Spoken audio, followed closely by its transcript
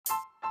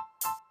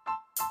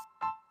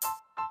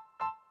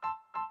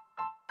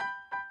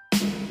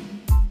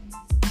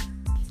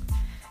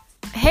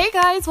Hey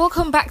guys,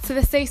 welcome back to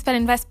the Save Spend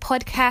Invest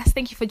podcast.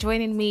 Thank you for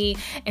joining me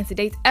in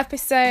today's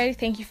episode.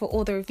 Thank you for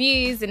all the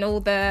reviews and all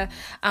the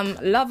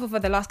love over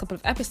the last couple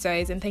of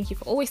episodes, and thank you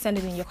for always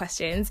sending in your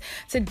questions.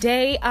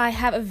 Today I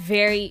have a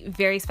very,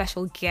 very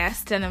special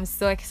guest, and I'm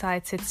so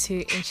excited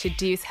to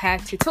introduce her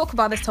to talk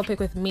about this topic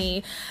with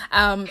me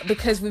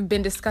because we've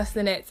been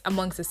discussing it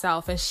amongst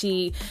ourselves, and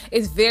she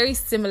is very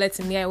similar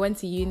to me. I went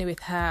to uni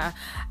with her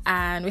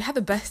and we had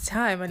the best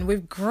time, and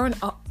we've grown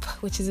up,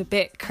 which is a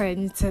bit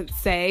cringe to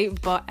say.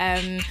 But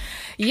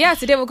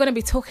today we're going to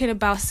be talking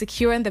about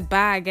securing the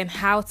bag and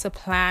how to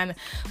plan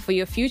for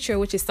your future,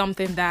 which is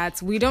something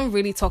that we don't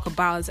really talk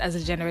about as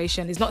a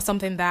generation. It's not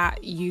something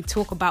that you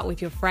talk about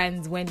with your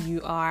friends when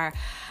you are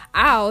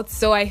out.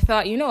 So I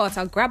thought, you know what,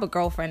 I'll grab a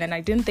girlfriend, and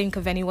I didn't think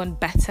of anyone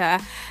better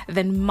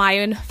than my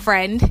own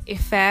friend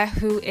Ife,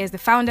 who is the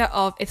founder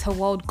of It's Her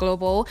World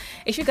Global.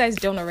 If you guys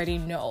don't already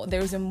know,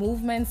 there's a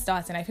movement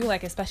starting. I feel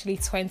like especially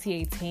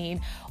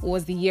 2018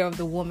 was the year of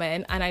the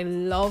woman, and I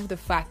love the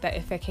fact that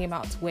Ife came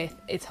out with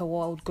It's Her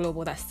World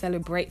Global that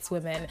celebrates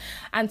women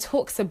and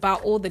talks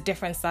about all the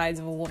different sides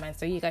of a woman.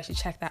 So you guys should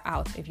check that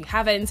out if you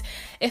haven't.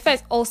 Ife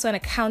is also an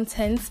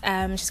accountant.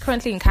 She's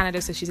currently in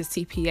Canada, so she's a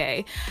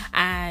CPA,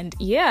 and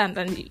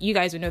you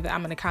guys will know that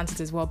I'm an accountant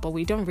as well, but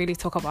we don't really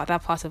talk about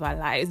that part of our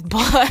lives,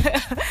 but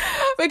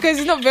because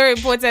it's not very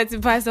important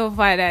in personal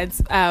finance.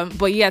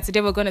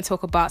 Today we're going to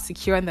talk about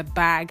securing the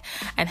bag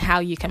and how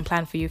you can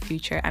plan for your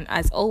future. And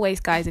as always,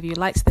 guys, if you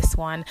liked this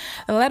one,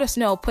 then let us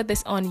know. Put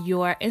this on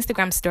your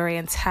Instagram story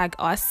and tag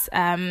us.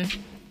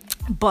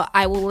 But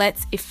I will let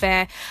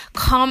Ife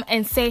come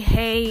and say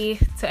hey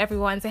to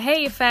everyone. Say,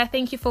 hey, Ife,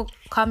 thank you for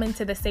coming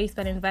to the Save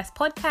Spend Invest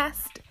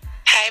podcast.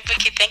 Hi,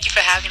 Buki. Thank you for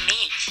having me.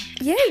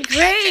 Yeah,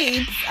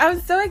 great. I'm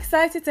so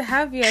excited to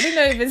have you. I don't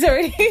know if it's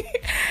already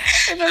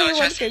if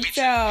everyone can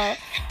tell.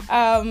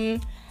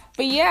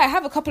 I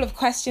have a couple of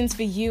questions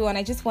for you, and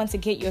I just want to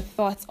get your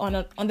thoughts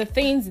on the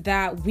things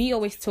that we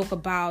always talk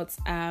about,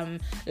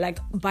 like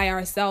by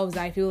ourselves.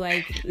 I feel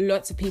like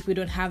lots of people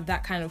don't have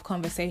that kind of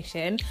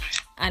conversation,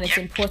 and it's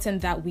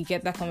important that we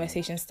get that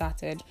conversation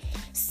started.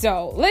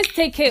 So let's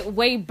take it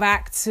way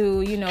back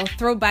to,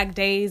 throwback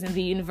days in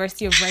the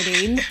University of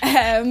Reading.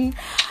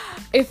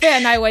 Ife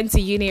and I went to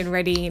uni in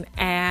Reading,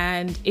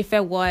 and Ife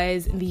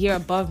was in the year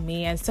above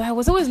me, and so I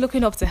was always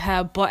looking up to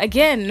her. But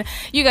again,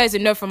 you guys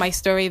would know from my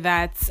story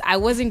that I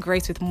wasn't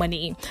great with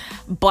money,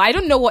 but I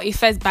don't know what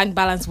Ife's bank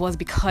balance was,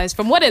 because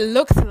from what it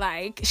looked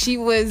like, she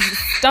was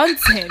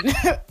stunting.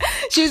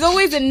 She was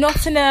always in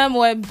Nottingham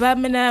or in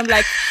Birmingham.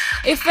 Like,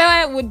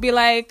 Ife would be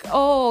like,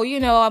 oh,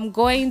 I'm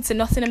going to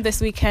Nottingham this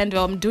weekend, or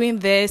I'm doing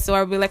this, or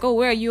I'll be like, oh,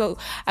 where are you?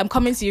 I'm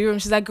coming to your room.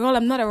 She's like, girl,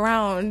 I'm not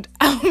around.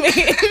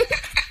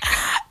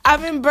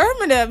 I'm in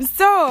Birmingham.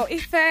 So,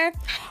 Ife,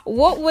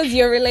 what was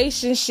your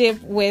relationship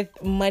with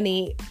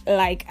money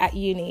like at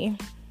uni?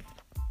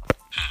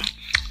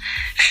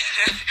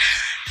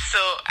 So,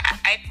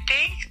 I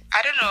think,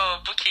 I don't know,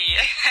 Buki,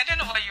 I don't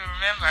know what you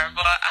remember,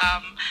 but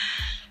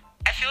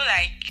I feel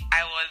like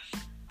I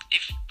was,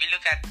 if we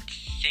look at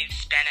Save,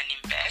 Spend, and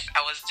Invest,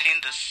 I was doing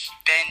the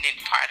spending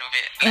part of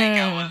it. Like,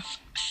 I was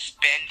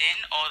spending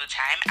all the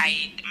time.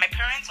 My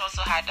parents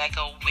also had like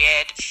a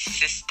weird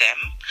system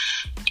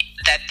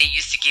that they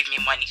used to give me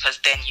money, because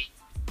then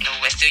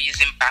we're still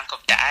using Bank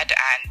of Dad,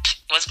 and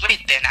it was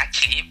great then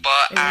actually,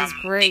 but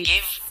they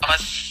gave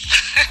us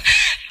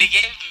they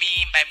gave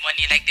me my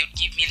money, like they would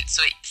give me,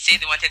 so say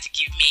they wanted to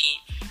give me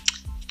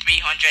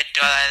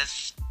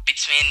 $300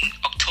 between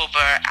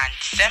October and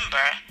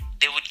December,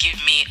 they would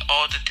give me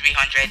all the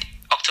 300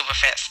 October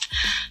 1st.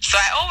 So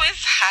I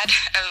always had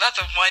a lot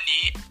of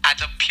money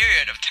at a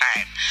period of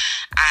time,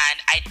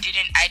 and I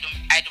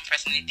don't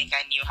personally think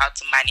I knew how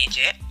to manage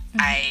it.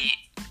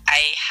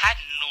 I had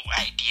no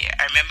idea.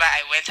 I remember I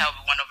went out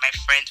with one of my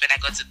friends when I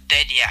got to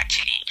third year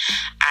actually,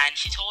 and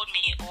she told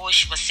me, oh,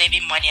 she was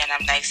saving money, and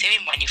I'm like,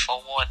 saving money for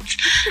what?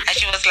 And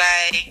she was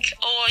like,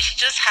 oh, she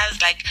just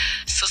has like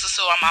so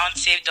amount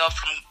saved up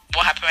from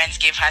what her parents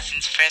gave her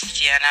since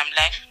first year. And I'm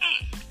like,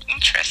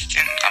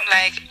 interesting. I'm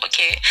like,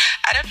 okay,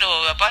 I don't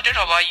know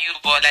about you,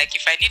 but like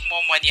if I need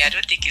more money, I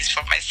don't think it's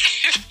from my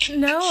savings.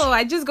 No,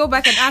 I just go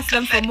back and ask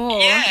them for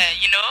more. Yeah,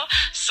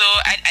 So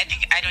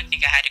I don't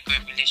think I had a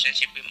great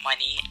relationship with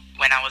money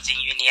when I was in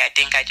uni. I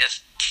think I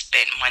just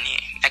spent money.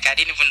 Like I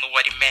didn't even know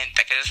what it meant.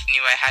 Like I just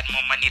knew I had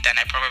more money than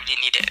I probably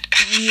needed.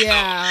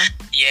 Yeah.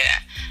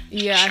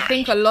 Sure. I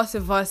think a lot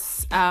of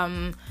us,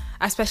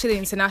 especially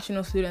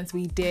international students,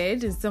 we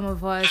did, and some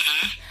of us,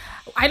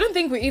 I don't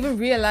think we even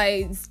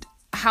realized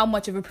how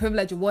much of a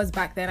privilege it was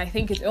back then. I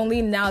think it's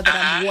only now that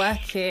I'm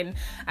working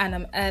and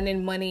I'm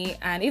earning money,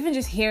 and even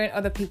just hearing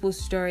other people's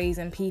stories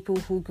and people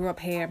who grew up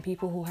here and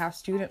people who have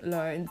student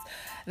loans,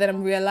 that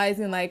I'm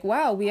realizing like,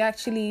 wow, we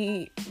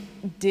actually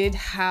did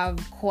have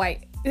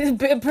quite a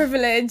bit of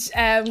privilege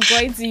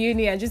going to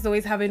uni and just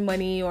always having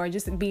money, or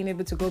just being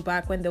able to go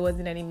back when there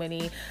wasn't any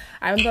money.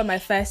 I remember my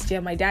first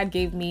year, my dad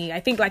gave me, I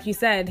think like you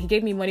said, he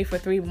gave me money for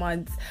 3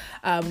 months.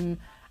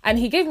 And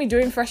he gave me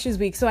during Freshers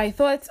Week. So I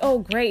thought, oh,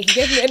 great.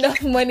 He gave me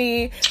enough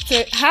money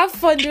to have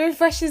fun during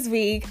Freshers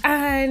Week.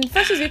 And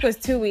Freshers Week was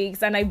 2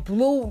 weeks. And I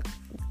blew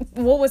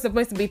what was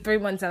supposed to be 3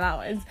 months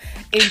allowance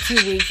in 2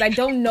 weeks. I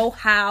don't know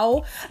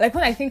how. Like,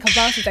 when I think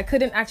about it, I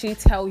couldn't actually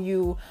tell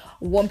you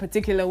one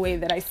particular way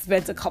that I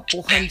spent a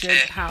couple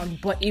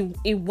 £100, but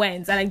it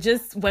went. And I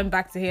just went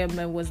back to him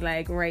and was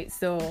like, right,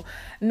 so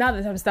now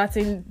that I'm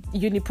starting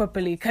uni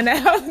properly, can I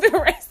have the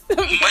rest of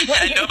the money?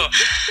 I know.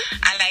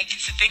 And like,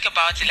 to think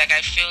about it, like,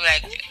 I feel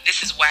like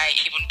this is why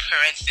even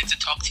parents need to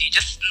talk to you.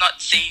 Just not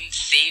saying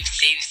save.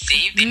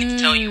 They need to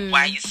tell you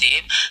why you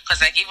save. Because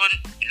like, even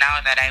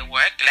now that I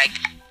work, like,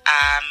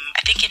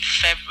 I think in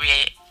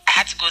February, I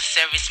had to go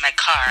service my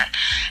car,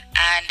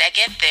 and I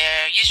get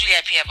there. Usually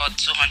I pay about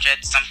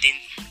 200 something,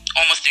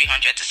 almost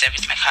 300 to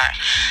service my car.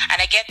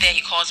 And I get there, he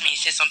calls me, he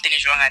says something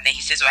is wrong, and then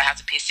he says, oh, I have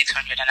to pay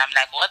 600. And I'm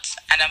like, what?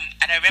 And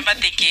I remember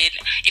thinking,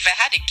 if I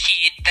had a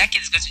kid, that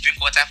kid's going to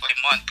drink water for a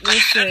month.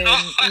 Listen, I don't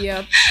know.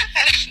 yep.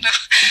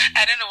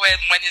 I don't know where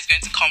money is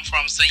going to come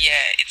from. So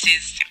yeah, it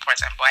is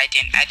important, but I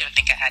don't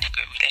think I had a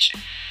good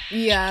relation.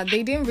 Yeah,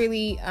 they didn't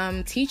really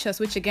teach us,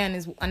 which again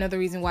is another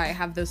reason why I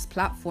have this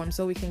platform,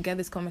 so we can get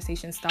this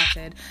conversation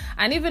started.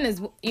 And even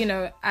as, you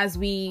know, as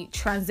we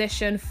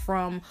transition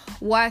from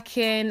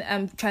working,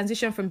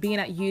 transition from being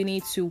at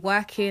uni to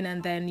working,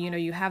 and then, you know,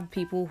 you have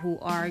people who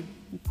are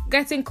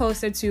getting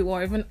closer to,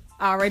 or even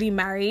already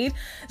married,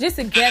 just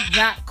to get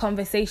that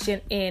conversation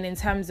in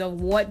terms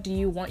of what do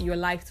you want your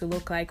life to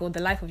look like, or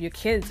the life of your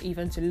kids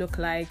even to look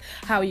like.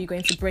 How are you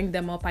going to bring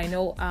them up? I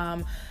know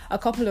a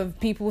couple of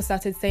people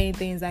started saying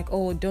things like,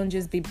 oh, don't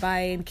just be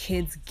buying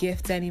kids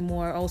gifts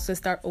anymore, also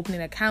start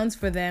opening accounts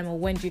for them. Or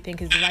when do you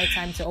think is the right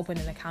time to open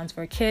an account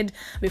for a kid?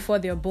 Before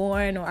they're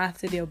born or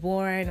after they're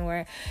born?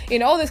 Or, you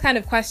know, all those kind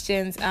of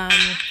questions, and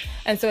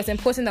so it's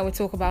important that we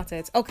talk about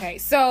it. Okay,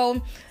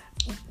 so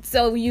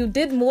you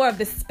did more of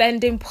the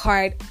spending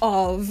part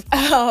of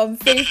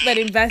Save Spend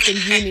Invest in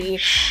uni,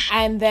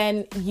 and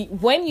then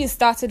when you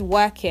started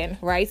working,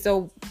 right?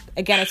 So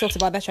again, I talked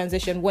about that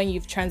transition, when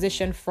you've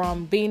transitioned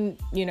from being,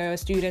 you know, a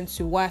student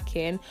to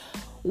working.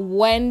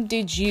 When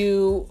did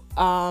you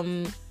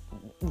when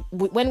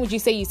would you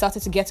say you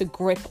started to get a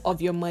grip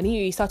of your money,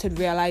 or you started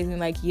realizing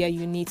like, yeah,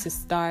 you need to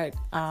start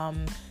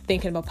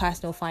thinking about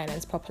personal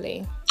finance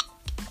properly?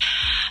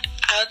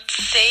 I'd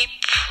say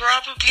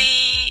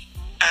probably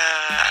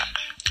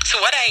so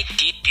what I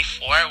did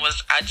before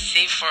was I'd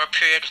save for a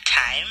period of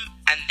time,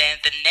 and then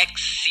the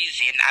next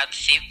season I'd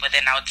save, but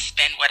then I would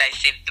spend what I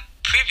saved the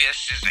previous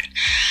season.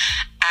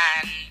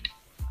 And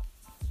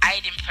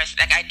I didn't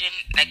personally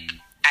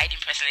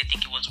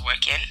think it was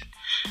working,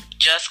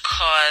 just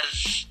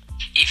cause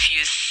if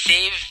you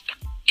save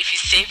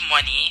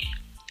money,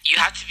 you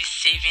have to be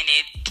saving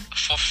it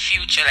for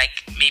future,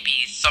 like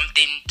maybe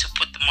something to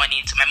put the money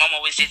into. My mom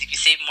always says, if you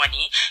save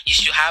money, you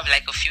should have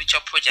like a future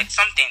project,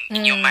 something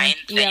in your mind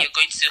that you're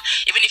going to,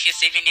 even if you're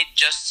saving it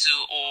just to,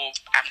 oh,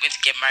 I'm going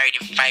to get married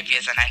in 5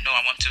 years and I know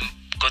I want to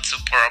go to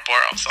Bora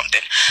Bora or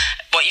something.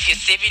 But if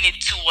you're saving it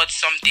towards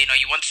something, or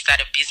you want to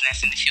start a business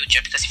in the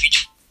future, because if you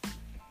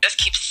just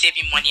keep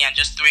saving money and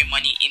just throwing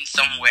money in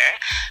somewhere,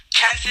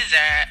 chances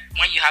are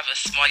when you have a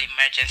small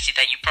emergency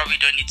that you probably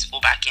don't need to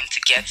go back in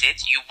to get it,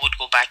 you would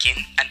go back in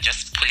and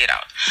just pull it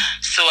out.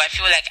 So I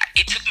feel like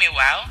it took me a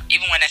while.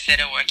 Even when I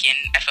started working,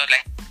 I felt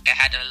like I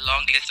had a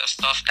long list of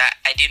stuff that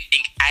I didn't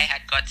think I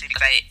had gotten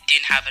because I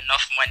didn't have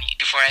enough money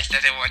before I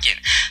started working.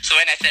 So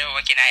when I started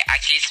working, I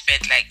actually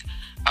spent like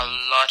a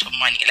lot of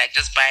money, like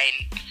just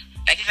buying.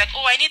 Like, it's like,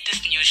 oh, I need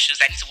this new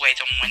shoes, I need to wear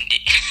it on Monday.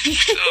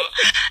 So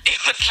it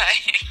was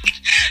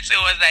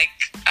like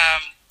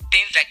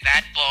things like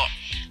that. But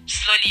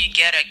slowly you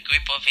get a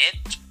grip of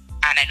it,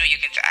 and I know you're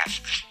going to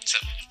ask. So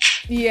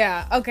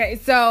yeah, okay.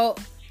 So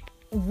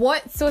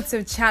what sorts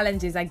of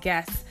challenges, I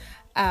guess,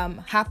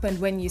 happened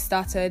when you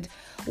started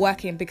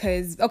working?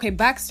 Because, okay,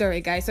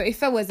 backstory, guys. So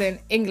Ife was in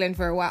England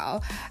for a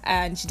while,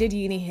 and she did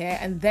uni here,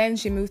 and then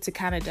she moved to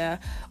Canada,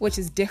 which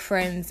is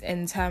different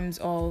in terms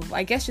of,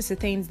 I guess, just the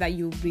things that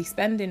you'll be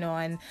spending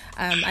on.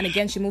 And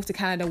again, she moved to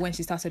Canada when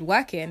she started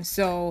working.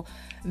 So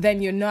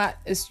then you're not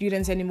a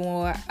student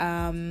anymore.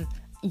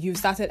 You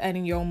started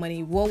earning your own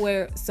money. What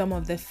were some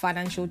of the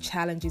financial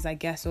challenges, I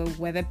guess, or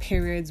were there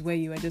periods where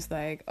you were just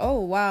like,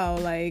 oh wow,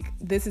 like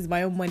this is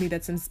my own money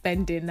that I'm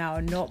spending now,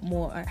 not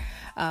more,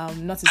 not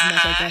as much,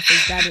 I guess,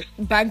 as dad,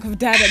 bank of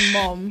dad and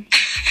mom?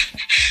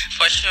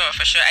 For sure.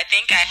 I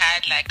think I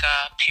had like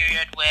a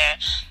period where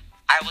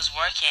I was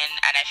working,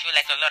 and I feel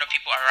like a lot of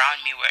people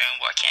around me weren't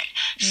working.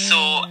 So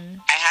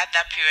I had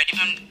that period,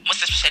 even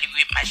most especially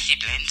with my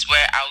siblings,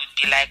 where I would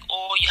be like,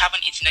 oh, you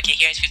haven't eaten, okay,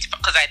 here's 50,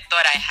 because I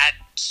thought I had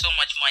so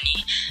much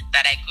money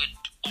that I could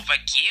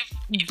overgive,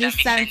 if that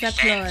makes any sense.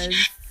 Claus.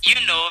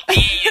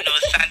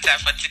 Santa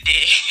for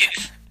today.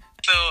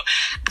 So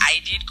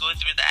I did go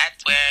through that,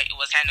 where it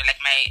was kind of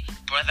like my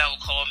brother would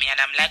call me and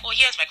I'm like, oh,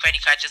 here's my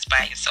credit card, just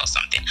buy yourself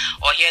something.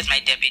 Or here's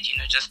my debit,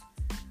 just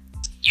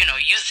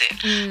use it.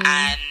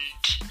 And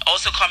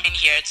also coming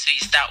here to you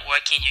start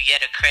working, you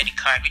get a credit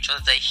card, which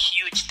was a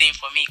huge thing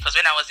for me because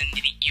when I was in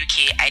the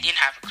UK, I didn't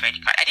have a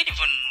credit card. I didn't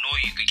even know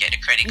you could get a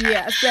credit card.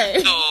 Yeah,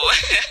 same. So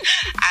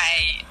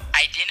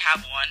I didn't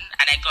have one,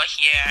 and I got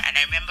here, and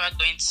I remember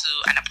going to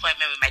an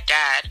appointment with my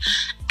dad,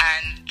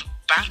 and the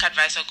bank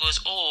advisor goes,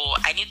 "Oh,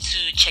 I need to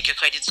check your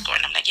credit score,"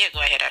 and I'm like, "Yeah, go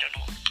ahead. I don't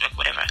know, like,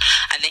 whatever."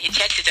 And then he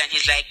checks it, and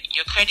he's like,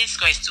 "Your credit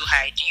score is too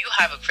high. Do you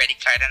have a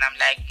credit card?" And I'm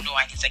like, "No."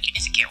 And he's like, "You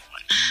need to get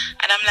one."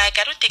 And I'm like,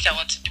 "I don't think I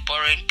want to be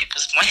borrowing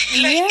people's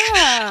money. Like,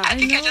 yeah, I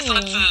think I just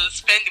want to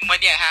spend the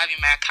money I have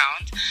in my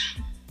account."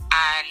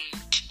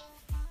 And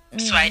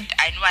so I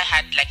know I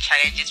had like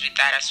challenges with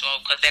that as well,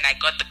 because then I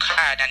got the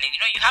card, and then, you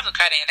know, you have the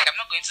card and you're like, I'm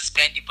not going to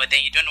spend it, but then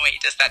you don't know when you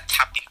just start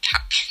tapping.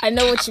 I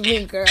know what you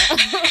mean, girl.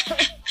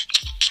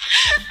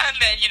 And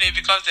then, you know, it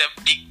becomes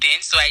a big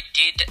thing. So I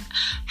did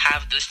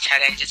have those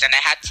challenges, and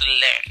I had to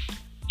learn,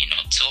 you know,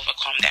 to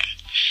overcome them.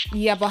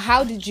 Yeah, but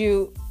how did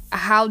you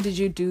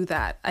do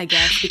that, I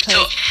guess? Because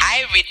so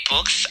I read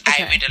books.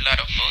 Okay. I read a lot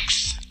of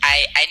books.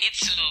 I need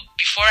to,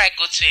 before I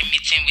go to a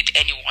meeting with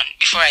anyone,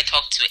 before I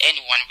talk to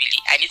anyone really,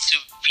 I need to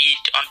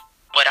read on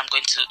what I'm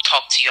going to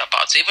talk to you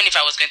about. So even if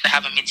I was going to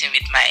have a meeting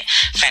with my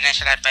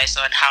financial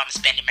advisor on how I'm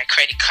spending my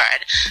credit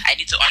card, I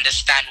need to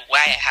understand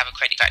why I have a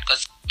credit card.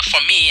 Because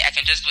for me, I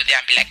can just go there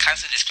and be like,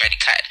 cancel this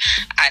credit card.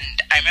 And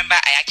I remember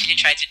I actually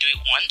tried to do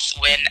it once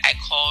when I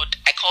called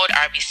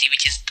RBC,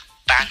 which is the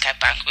bank I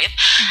bank with.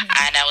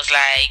 And I was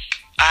like,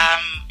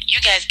 you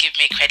guys give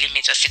me a credit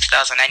limit of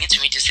 6,000. I need to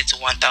reduce it to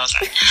 1,000.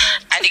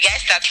 And the guy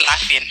starts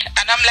laughing,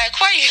 and I'm like,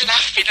 "Why are you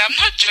laughing? I'm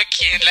not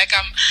joking. Like,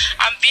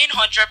 I'm being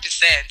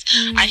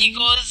 100%." And he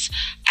goes,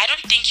 "I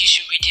don't think you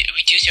should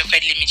reduce your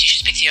credit limit. You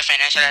should speak to your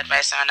financial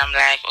advisor." And I'm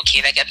like,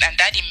 "Okay," like, and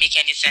that didn't make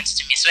any sense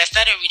to me. So I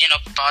started reading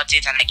up about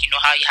it, and like, you know,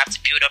 how you have to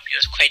build up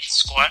your credit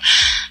score.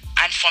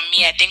 And for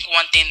me, I think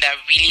one thing that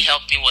really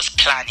helped me was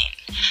planning.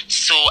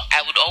 So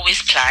I would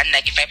always plan.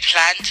 Like, if I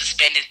plan to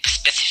spend a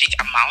specific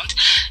amount,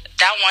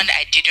 that one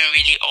I didn't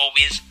really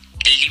always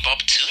live up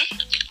to,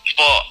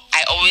 but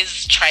I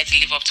always try to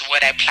live up to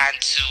what I plan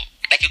to,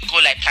 like a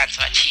goal I plan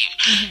to achieve.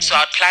 So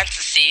I'd plan to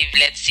save,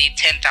 let's say,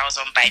 10,000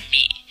 by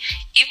May.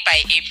 If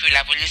by April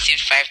I've only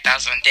saved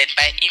 5,000, then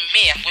in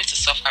May I'm going to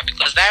suffer,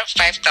 because that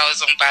 5,000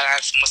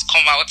 balance must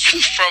come out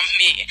from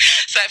me.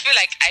 So I feel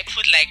like I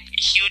put like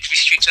huge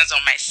restrictions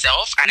on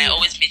myself, and I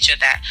always made sure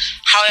that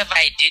however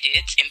I did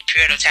it in the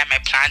period of time I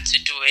planned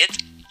to do it,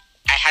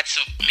 I had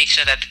to make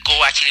sure that the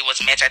goal actually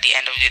was met at the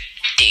end of the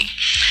day.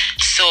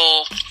 So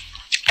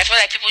I feel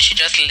like people should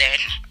just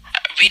learn,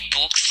 read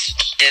books.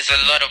 There's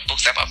a lot of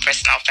books about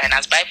personal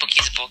finance. Buy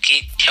Bookie's book,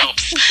 it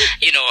helps,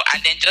 you know.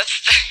 And then just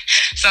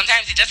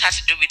sometimes it just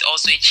has to do with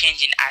also a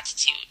change in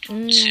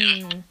attitude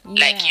too.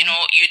 Like, you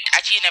know, you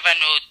actually never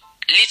know,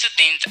 little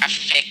things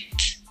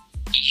affect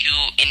you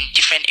in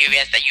different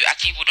areas that you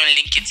actually wouldn't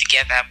link it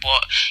together,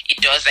 but it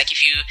does. Like,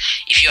 if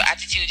your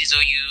attitude is,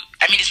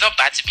 I mean, it's not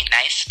bad to be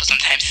nice, but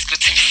sometimes it's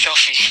good to be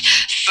selfish.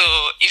 So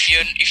if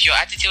your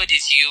attitude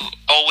is you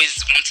always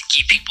want to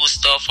give people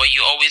stuff, or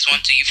you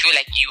feel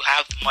like you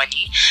have the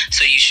money,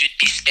 so you should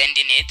be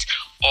spending it,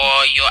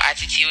 or your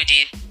attitude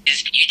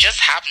is you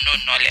just have no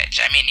knowledge.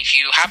 I mean, if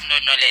you have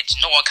no knowledge,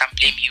 no one can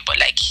blame you, but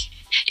like,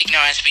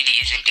 ignorance really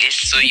isn't bliss,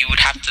 so you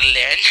would have to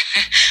learn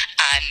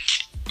and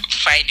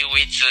find a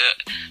way to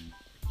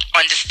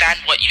understand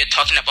what you're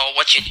talking about,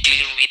 what you're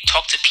dealing with.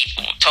 Talk to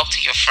people, talk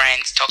to your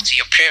friends, talk to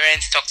your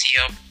parents, talk to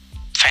your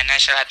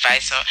financial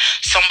advisor.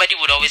 Somebody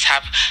would always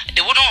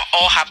they wouldn't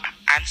all have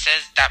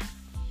answers that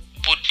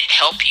would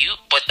help you,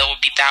 but there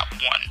would be that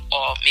one,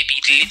 or maybe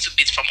a little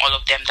bit from all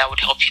of them that would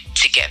help you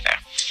together.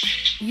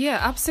 Yeah,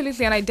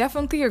 absolutely. And I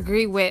definitely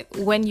agree with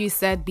when you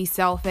said be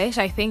selfish.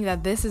 I think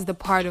that this is the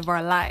part of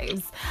our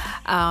lives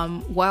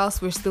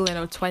whilst we're still in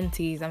our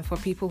 20s, and for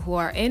people who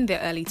are in their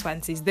early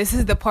 20s, this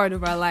is the part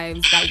of our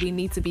lives that we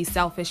need to be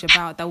selfish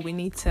about, that we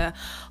need to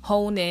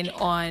hone in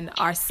on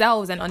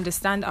ourselves and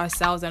understand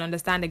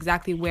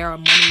exactly where our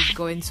money is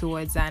going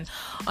towards, and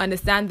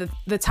understand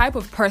the type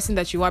of person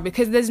that you are,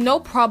 because there's no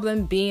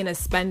problem being a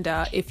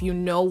spender if you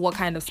know what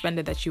kind of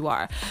spender that you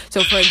are.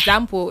 So for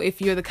example,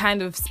 if you're the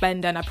kind of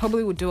spender, and I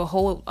probably would do a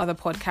whole other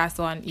podcast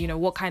on, you know,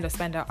 what kind of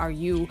spender are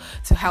you,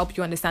 to help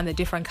you understand the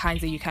different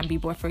kinds that you can be.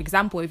 But for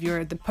example, if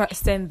you're the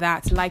person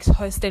that likes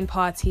hosting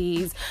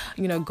parties,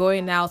 you know,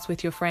 going out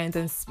with your friends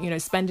and, you know,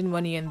 spending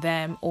money on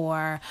them,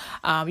 or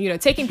you know,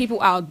 taking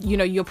people out, you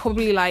know, you're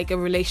probably like a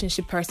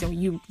relationship person,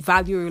 you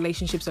value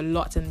relationships a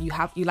lot, and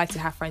you like to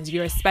have friends.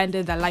 You're a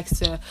spender that likes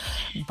to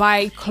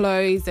buy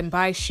clothes and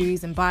buy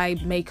shoes and buy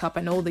makeup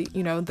and all the,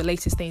 you know, the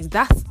latest things.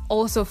 That's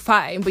also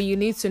fine, but you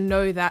need to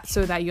know that,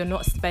 so that you're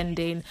not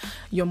spending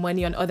your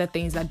money on other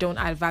things that don't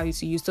add value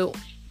to you. So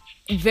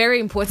very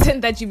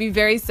important that you be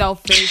very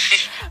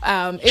selfish,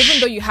 even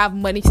though you have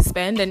money to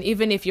spend, and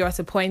even if you're at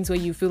a point where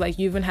you feel like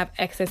you even have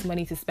excess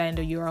money to spend,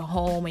 or you're at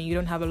home and you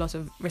don't have a lot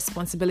of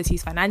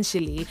responsibilities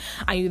financially,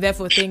 and you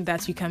therefore think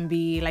that you can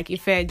be like,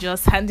 if you're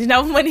just handing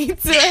out money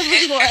to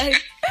everyone,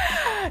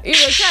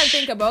 try and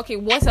think about, okay,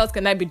 what else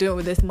can I be doing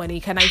with this money?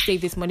 Can I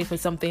save this money for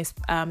something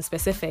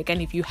specific?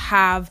 And if you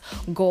have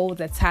goals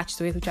attached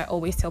to it, which I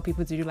always tell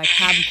people to do, like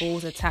have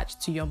goals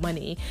attached to your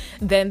money,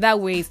 then that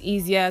way it's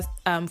easier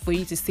for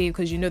you to save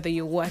because you know that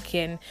you're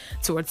working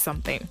towards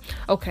something.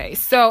 Okay,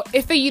 so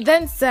if you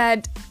then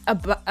said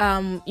about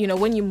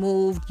when you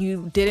moved,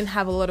 you didn't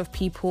have a lot of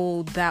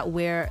people that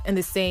were in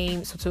the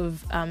same sort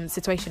of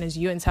situation as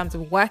you in terms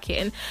of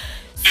working.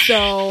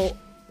 So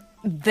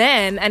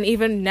then, and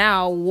even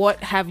now, what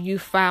have you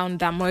found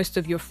that most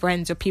of your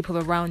friends or people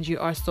around you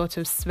are sort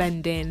of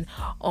spending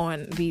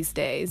on these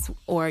days,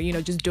 or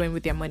just doing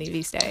with their money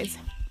these days?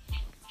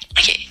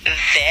 Okay,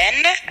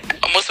 then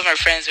most of my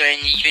friends were in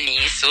uni,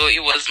 so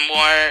it was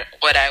more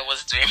what I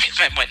was doing with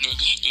my money in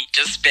uni,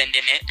 just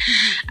spending it.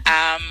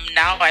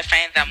 Now I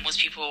find that most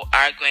people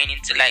are going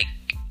into like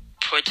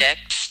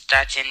projects,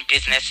 starting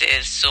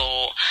businesses,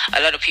 so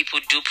a lot of people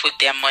do put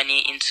their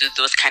money into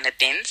those kind of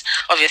things.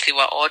 Obviously,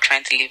 we're all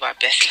trying to live our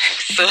best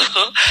life,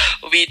 so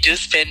we do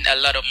spend a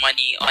lot of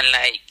money on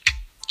like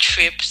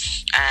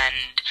trips,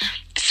 and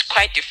it's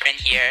quite different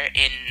here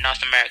in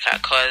North America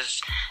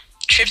because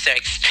trips are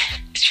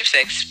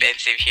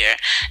expensive here.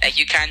 Like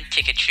you can't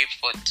take a trip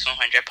for £200.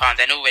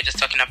 I know we were just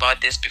talking about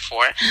this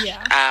before.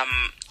 Yeah.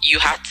 You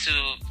have to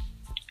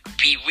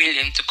be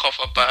willing to cough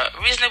up a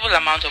reasonable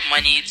amount of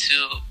money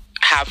to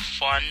have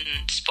fun,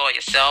 spoil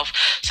yourself.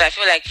 So I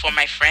feel like for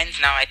my friends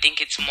now, I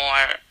think it's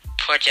more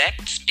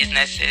projects,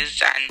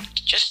 businesses, and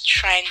just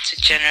trying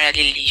to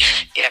generally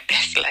live their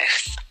best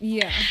lives.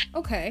 Yeah.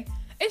 Okay.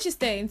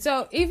 Interesting.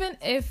 So even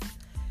if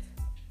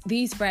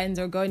these friends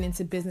are going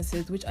into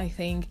businesses, which I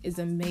think is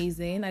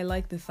amazing. I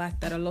like the fact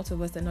that a lot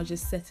of us are not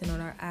just sitting on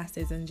our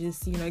asses and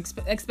just,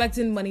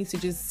 expecting money to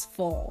just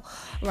fall,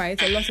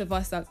 right? A lot of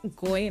us are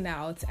going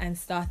out and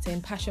starting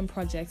passion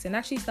projects and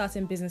actually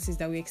starting businesses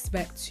that we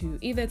expect to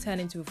either turn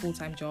into a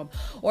full-time job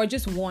or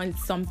just want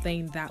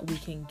something that we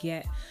can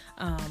get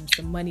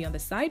some money on the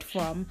side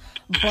from.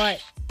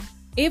 But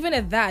even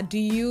at that, do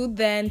you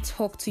then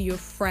talk to your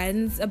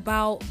friends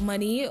about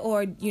money,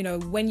 or,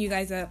 when you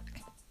guys are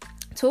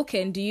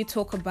talking, do you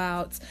talk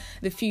about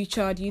the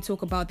future? Do you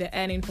talk about the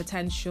earning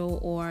potential,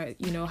 or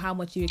how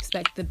much you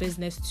expect the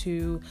business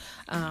to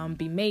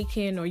be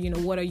making, or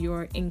what are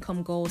your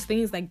income goals,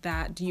 things like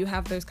that? Do you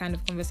have those kind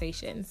of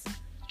conversations?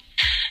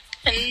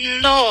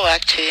 No,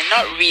 actually,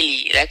 not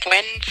really. Like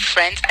when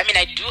friends,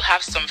 I do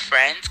have some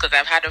friends, because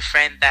I've had a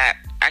friend that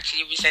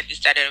actually recently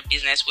started a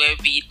business where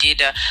we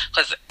did,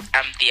 because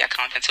I'm the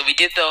accountant, so we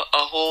did a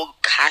whole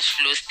cash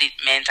flow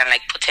statement and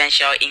like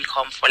potential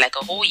income for like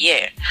a whole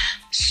year.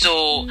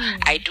 So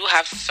I do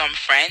have some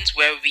friends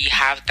where we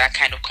have that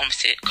kind of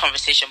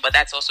conversation, but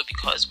that's also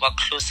because we're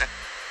close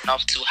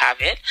enough to have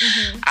it.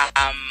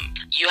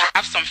 You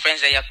have some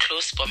friends that you're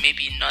close, but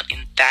maybe not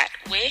in that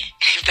way,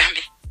 if that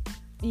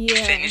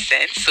makes any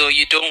sense. So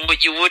you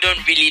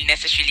wouldn't really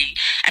necessarily,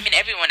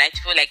 everyone, I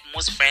feel like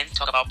most friends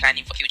talk about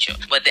planning for future,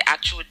 but the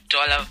actual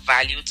dollar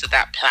value to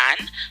that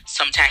plan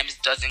sometimes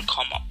doesn't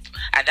come up.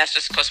 And that's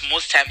just because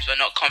most times we're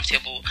not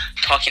comfortable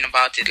talking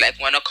about it. Like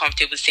we're not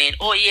comfortable saying,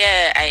 oh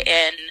yeah, I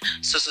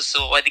earn so,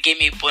 or they gave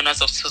me a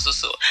bonus of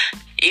so.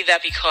 Either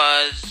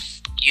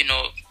because,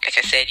 like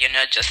I said, you're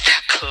not just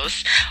that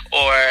close,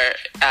 or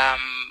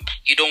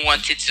you don't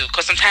want it to,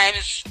 because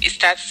sometimes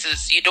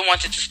you don't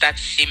want it to start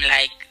to seem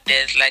like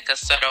there's like a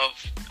sort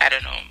of, I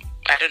don't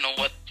know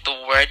what the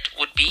word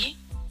would be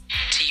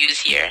to use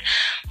here,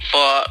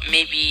 but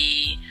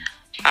maybe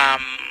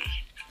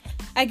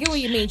I get what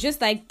you mean, just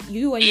like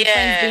you and your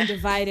friends being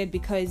divided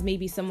because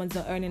maybe someone's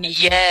not earning as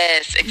much.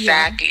 Yes,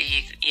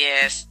 exactly.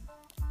 Yes.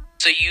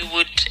 So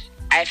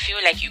I feel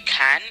like you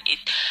can.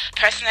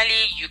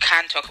 Personally, you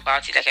can talk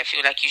about it. Like I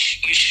feel like you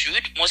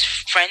should. Most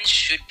friends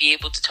should be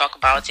able to talk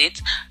about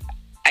it.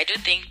 I do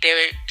think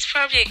there's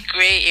probably a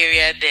gray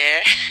area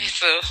there.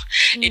 So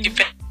it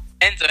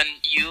depends on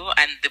you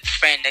and the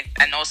friend,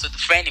 and also the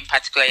friend in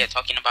particular you're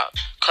talking about.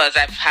 Because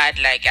I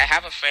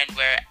have a friend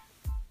where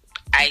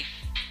I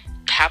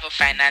have a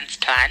finance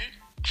plan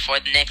for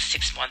the next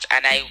 6 months,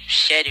 and I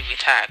shared it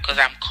with her because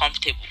I'm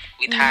comfortable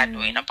with her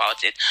knowing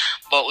about it.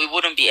 But we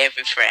wouldn't be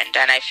every friend,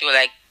 and I feel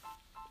like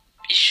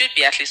it should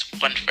be at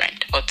least one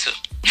friend or two.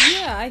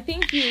 Yeah, I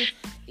think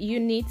you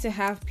need to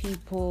have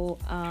people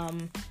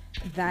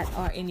that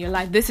are in your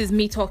life. This is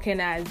me talking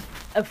as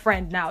a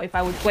friend now. If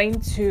I was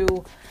going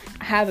to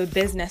have a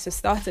business or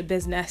start a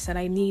business and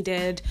I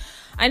needed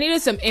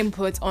some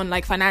input on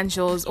like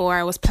financials, or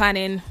I was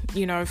planning,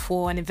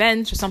 for an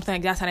event or something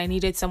like that, and I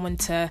needed someone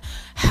to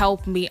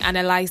help me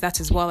analyze that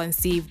as well and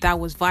see if that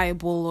was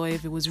viable or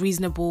if it was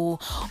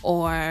reasonable.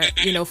 Or,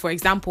 for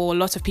example, a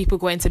lot of people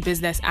go into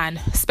business and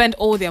spend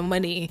all their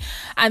money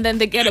and then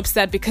they get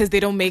upset because they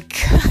don't make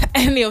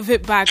any of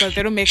it back, or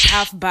they don't make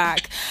half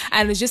back.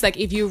 And it's just like,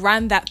 if you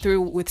ran that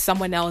through with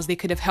someone else, they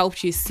could have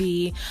helped you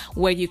see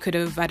where you could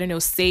have,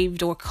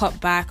 saved or cut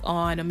back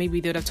on, or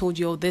maybe they would have told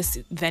you, oh, this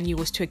venue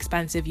was too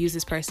expensive, use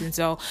this person.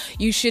 So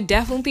you should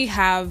definitely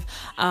have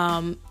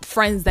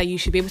friends that you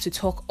should be able to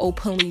talk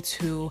openly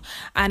to.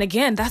 And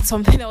again, that's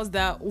something else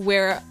that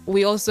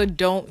we also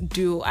don't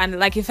do. And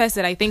like if I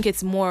said, I think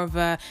it's more of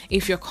a,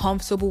 if you're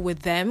comfortable with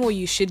them, or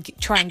you should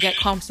try and get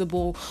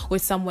comfortable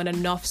with someone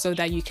enough so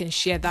that you can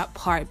share that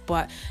part.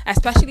 But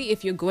especially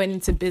if you're going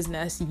into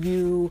business,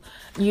 you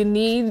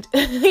need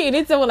you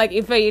need someone like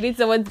Ife, you need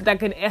someone that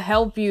can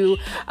help you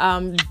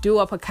do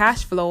up a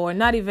cash flow, or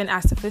not even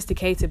as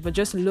sophisticated, but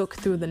just look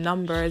through the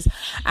numbers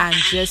and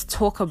just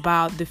talk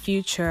about the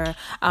future,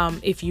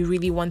 if you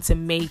really want to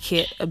make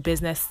it a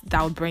business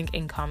that will bring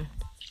income.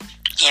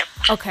 Yep.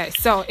 Okay,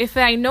 so if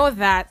I know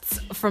that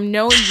from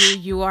knowing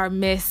you are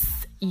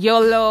Miss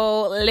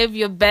YOLO, live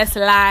your best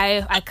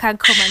life, I can't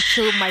come and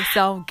kill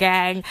myself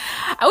gang,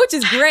 which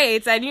is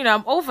great, and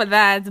I'm over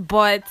that.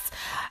 But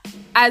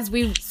as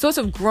we've sort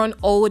of grown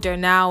older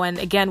now, and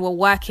again we've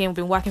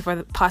been working for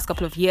the past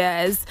couple of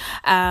years,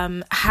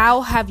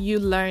 how have you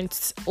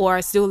learned, or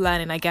are still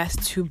learning, I guess,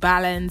 to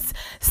balance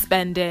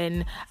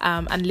spending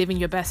and living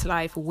your best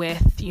life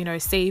with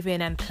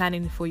saving and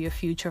planning for your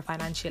future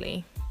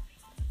financially?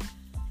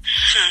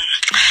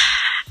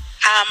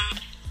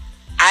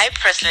 I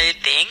personally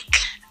think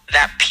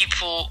that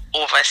people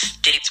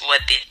overstate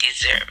what they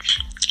deserve,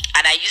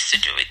 and I used to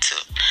do it too.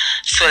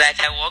 So like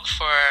I worked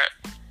for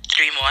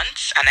 3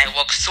 months and I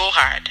worked so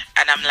hard,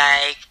 and I'm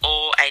like,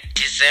 oh, I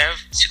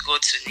deserve to go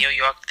to New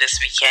York this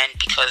weekend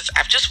because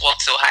I've just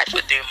worked so hard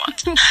for 3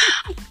 months.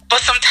 But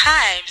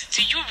sometimes,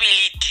 do you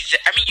really deserve?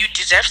 I mean, you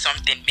deserve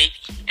something, maybe,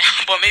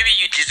 but maybe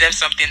you deserve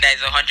something that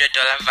is $100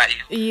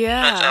 value,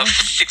 not of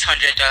 $600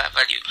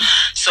 value.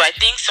 So I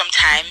think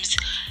sometimes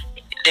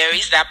there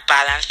is that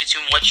balance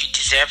between what you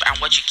deserve and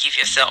what you give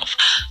yourself.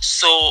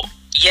 So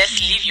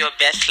yes, live your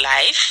best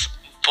life,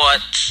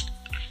 but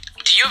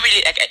do you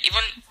really, like,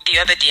 even the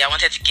other day I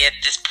wanted to get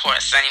this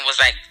purse and it was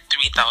like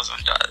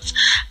 $3,000,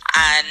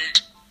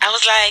 and I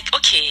was like,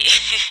 okay,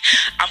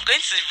 I'm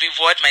going to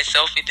reward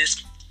myself with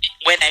this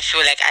when I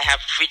feel like I have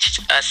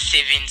reached a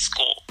savings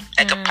goal,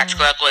 like a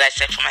particular goal I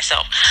set for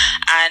myself.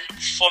 And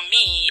for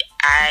me,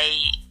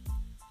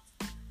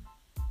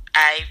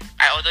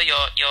 although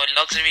your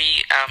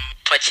luxury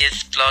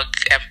purchase blog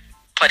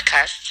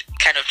podcast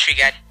kind of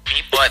triggered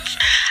me, but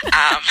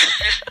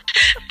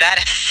that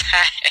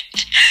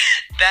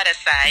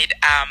aside,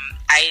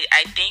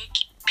 I think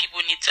people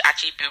need to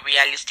actually be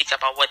realistic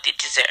about what they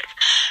deserve.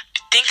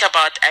 Think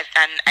about,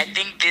 and I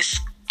think this,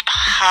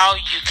 how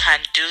you can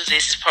do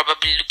this is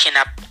probably looking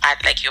at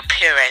like your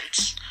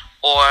parents,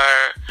 or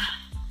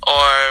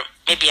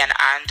maybe an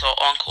aunt or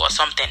uncle or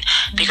something.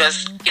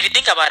 Because if you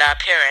think about our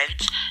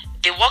parents,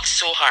 they work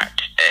so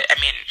hard.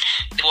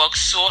 They work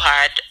so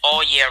hard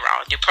all year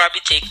round. They probably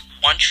take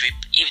one trip,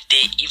 if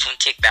they even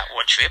take that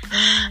one trip.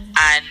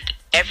 And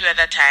every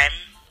other time,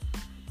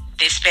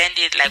 they spend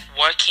it like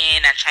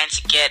working and trying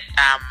to get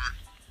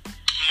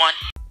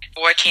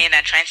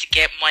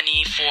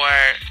money for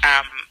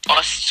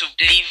us to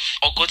live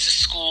or go to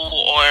school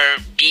or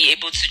be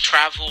able to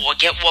travel or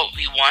get what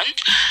we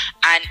want.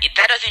 And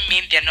that doesn't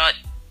mean they're not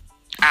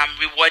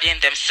rewarding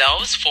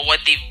themselves for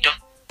what they've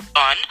done.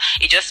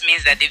 It just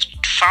means that they've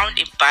found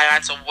a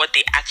balance of what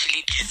they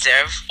actually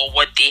deserve for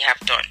what they have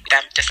done.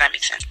 Does that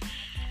make sense?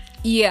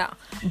 Yeah,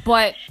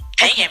 but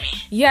can you hear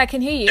me? Yeah, I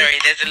can hear you. Sorry,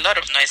 there's a lot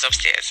of noise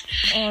upstairs.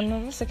 Oh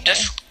no, that's okay.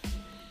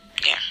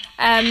 Yeah.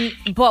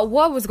 But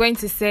what I was going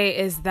to say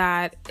is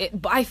that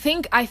I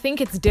think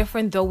it's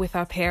different though with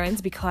our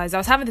parents, because I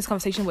was having this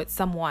conversation with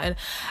someone,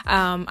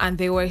 and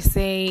they were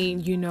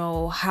saying,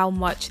 how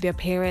much their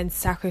parents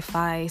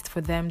sacrificed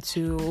for them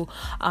to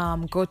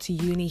go to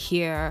uni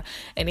here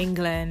in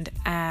England,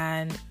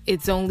 and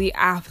it's only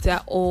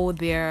after all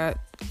their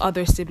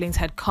other siblings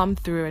had come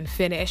through and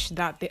finished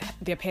that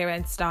their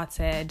parents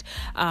started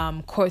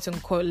quote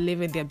unquote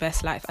living their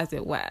best life, as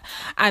it were.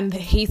 And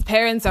his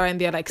parents are in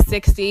their like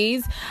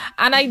 60s,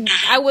 and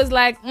I was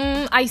like,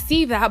 I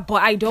see that,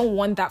 but I don't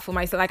want that for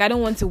myself. Like, I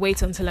don't want to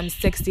wait until I'm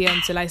 60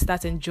 until I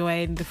start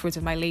enjoying the fruits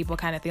of my labor,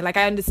 kind of thing. Like,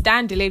 I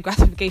understand delayed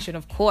gratification,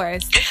 of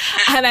course,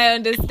 and I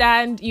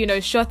understand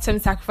short-term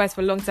sacrifice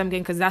for long-term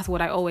gain, because that's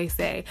what I always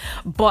say.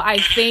 But I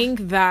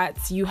think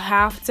that you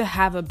have to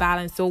have a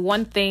balance. So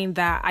one thing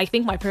that I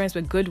think my parents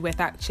were good with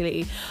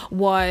actually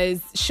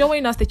was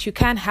showing us that you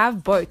can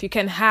have both. You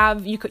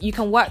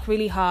can work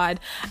really hard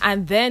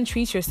and then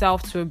treat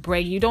yourself to a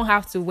break. You don't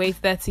have to wait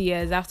 30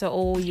 years after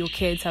all your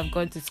kids have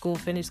gone to school,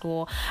 finished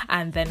school,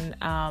 and then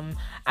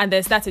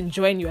start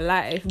enjoying your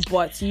life.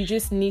 But you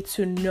just need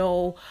to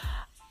know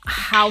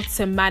how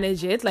to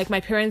manage it. Like, my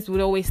parents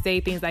would always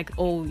say things like,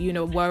 oh,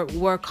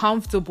 we're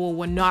comfortable,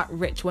 we're not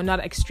rich, we're not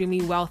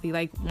extremely wealthy.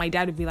 Like, my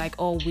dad would be like,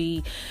 oh,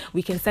 we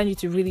can send you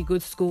to really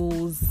good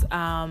schools,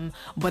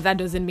 but that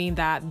doesn't mean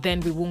that then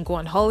we won't go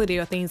on holiday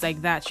or things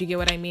like that. You get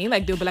what I mean?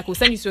 Like, they'll be like, we'll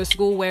send you to a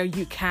school where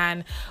you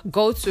can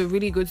go to a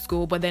really good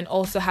school, but then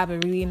also have a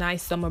really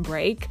nice summer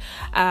break.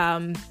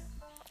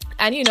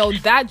 And,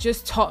 that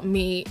just taught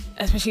me,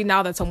 especially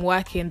now that I'm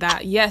working,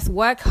 that yes,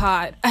 work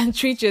hard and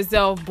treat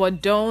yourself,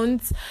 but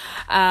don't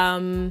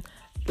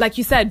like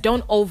you said,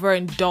 don't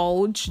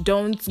overindulge.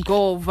 Don't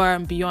go over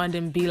and beyond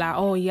and be like,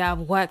 oh yeah,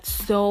 I've worked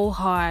so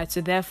hard,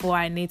 so therefore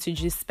I need to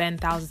just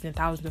spend thousands and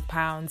thousands of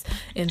pounds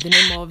in the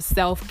name of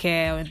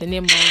self-care, or in the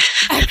name of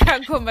I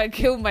can't come and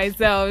kill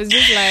myself. It's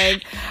just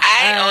like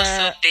I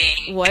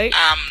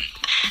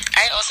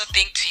also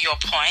think to your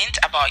point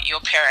about your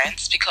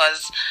parents,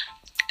 because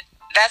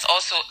that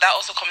also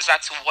comes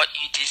back to what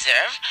you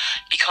deserve.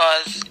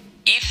 Because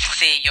if,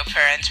 say, your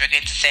parents were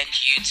going to send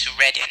you to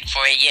Reading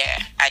for a year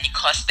and it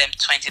cost them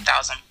 £20,000,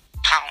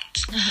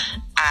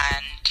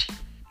 and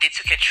they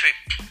took a trip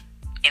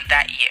in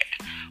that year,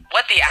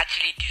 what they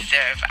actually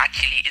deserve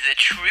is a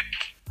trip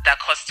that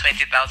costs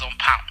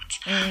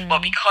 £20,000.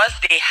 But because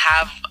they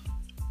have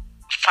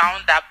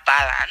found that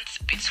balance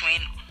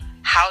between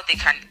how they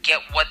can get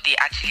what they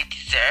actually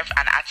deserve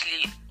and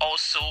actually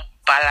also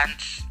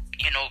balance,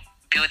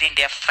 building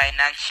their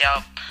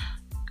financial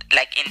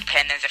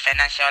independence, their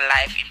financial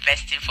life,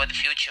 investing for the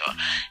future,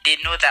 they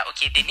know that,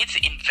 okay, they need to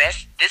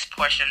invest this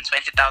portion,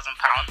 £20,000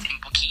 in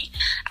Bookie,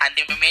 and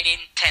the remaining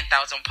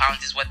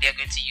 £10,000 is what they're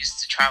going to use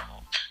to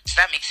travel. Does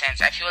that make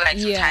sense? I feel like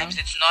sometimes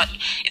it's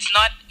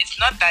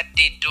not that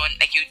they don't,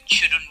 like, you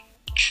shouldn't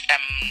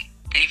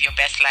live your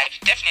best life.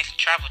 Definitely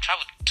travel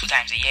 2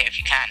 times a year if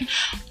you can,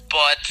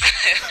 but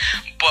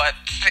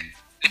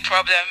the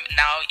problem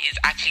now is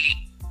actually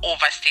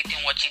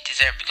overstating what you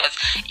deserve. Because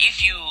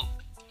if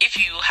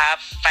you have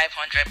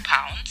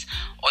 £500,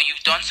 or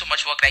you've done so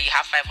much work that you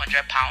have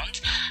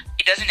 £500,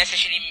 it doesn't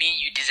necessarily mean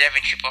you deserve a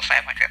trip of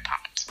 £500.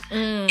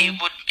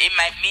 It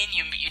might mean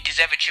you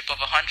deserve a trip of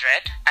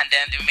 100, and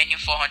then the remaining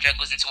 400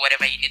 goes into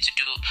whatever you need to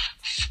do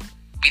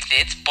with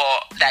it,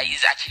 but that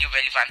is actually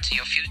relevant to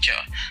your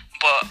future.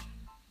 But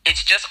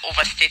it's just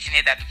overstating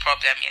it that the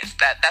problem is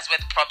that's where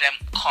the problem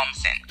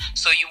comes in.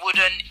 So you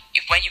wouldn't,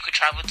 if when you could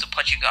travel to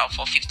Portugal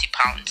for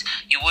 £50,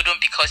 you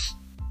wouldn't, because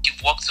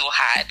you've worked so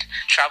hard,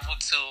 travel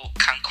to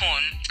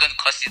Cancun, it's going to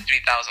cost you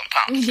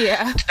 £3,000.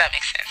 Yeah. Does that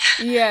make sense?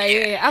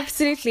 Yeah,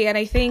 absolutely. And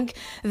I think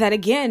that,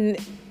 again,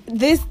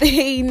 this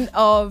thing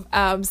of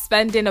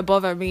spending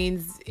above our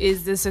means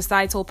is the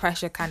societal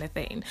pressure kind of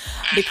thing,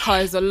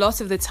 because a lot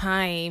of the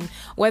time,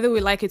 whether we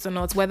like it or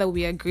not, whether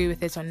we agree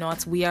with it or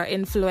not, we are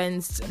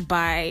influenced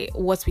by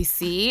what we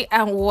see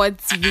and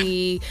what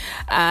we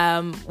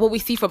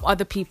see from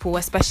other people,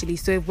 especially.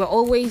 So if we're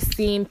always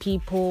seeing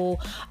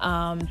people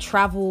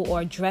travel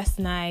or dress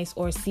nice,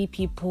 or see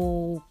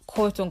people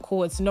quote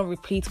unquote not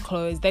repeat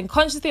clothes, then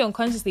consciously,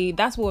 unconsciously,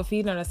 that's what we're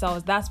feeding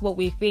ourselves. That's what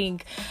we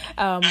think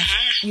a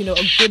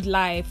good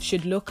life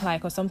should look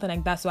like, or something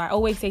like that. So I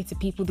always say to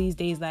people these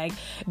days, like,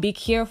 be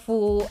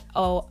careful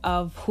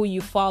of who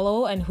you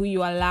follow and who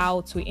you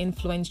allow to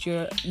influence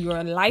your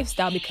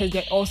lifestyle, because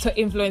they're also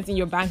influencing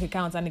your bank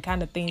accounts and the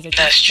kind of things that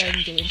you're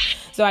spending.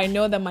 So I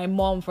know that my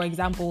mom, for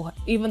example,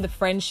 even the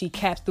friends she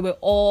kept, they were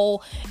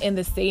all in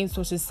the same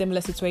sort of similar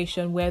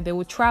situation where they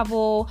would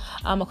travel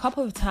a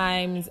couple of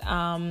times,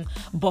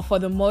 but for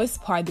the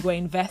most part they were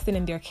investing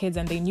in their kids,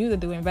 and they knew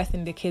that they were investing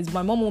in their kids.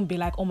 My mom won't be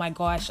like, oh my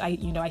gosh, I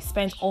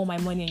spent all my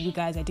money on you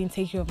guys, I didn't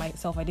take care of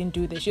myself, I didn't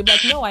do this. She'll be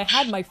like, no, I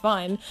had my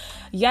fun.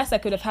 Yes, I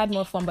could have had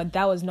more fun, but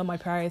that was not my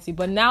priority.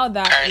 But now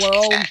that we're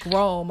all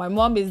grown, my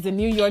mom is in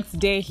New York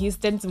today,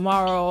 Houston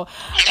tomorrow,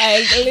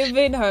 like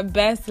living her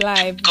best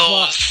life.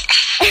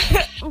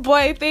 But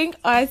I think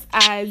us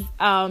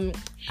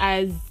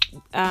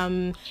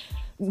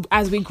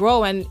as we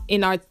grow and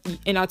in our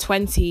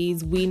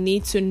 20s, we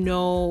need to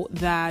know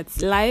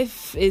that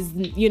life is,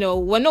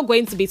 we're not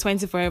going to be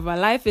 20 forever.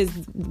 Life is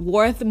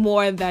worth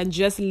more than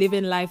just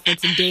living life for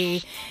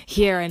today,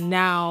 here and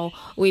now.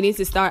 We need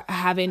to start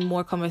having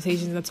more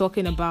conversations and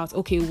talking about,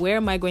 okay, where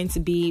am I going to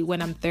be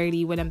when I'm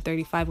 30, when I'm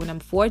 35, when I'm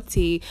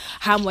 40?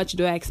 How much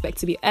do I expect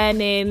to be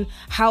earning?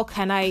 How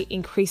can I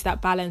increase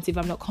that balance if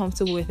I'm not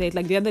comfortable with it?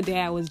 Like the other day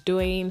I was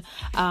doing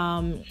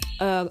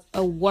a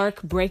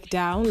work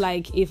breakdown,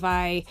 like if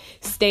I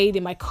stayed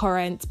in my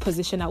current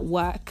position at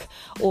work,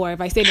 or if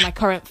I stayed in my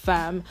current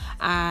firm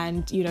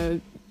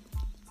and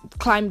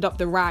climbed up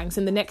the ranks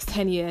in the next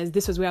 10 years,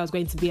 this was where I was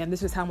going to be, and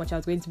this was how much I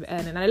was going to be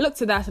earning. And I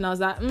looked at that and I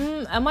was like,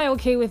 am I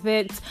okay with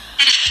it?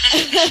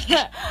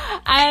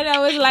 And I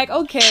was like,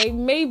 okay,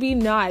 maybe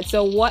not.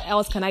 So what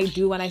else can I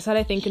do? And I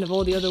started thinking of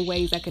all the other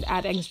ways I could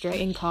add extra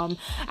income.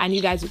 And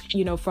you guys,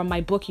 from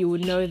my book, you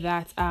would know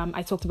that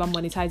I talked about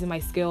monetizing my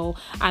skill.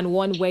 And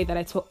one way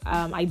that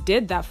I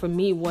did that for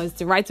me was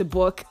to write a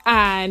book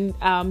and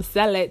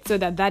sell it, so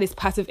that is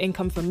passive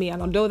income for me.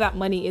 And although that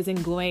money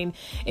isn't going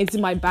into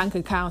my bank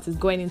account, it's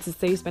going into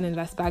Save, Spend,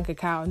 Invest bank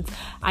account,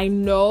 I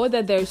know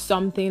that there's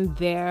something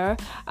there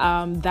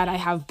that I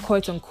have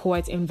quote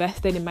unquote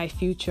invested in my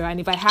future. And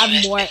if I have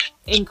more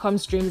income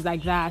streams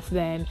like that,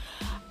 then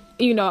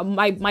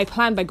my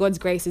plan, by God's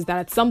grace, is that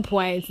at some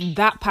point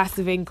that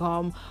passive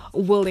income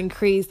will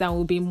increase and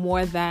will be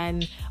more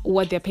than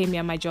what they're paying me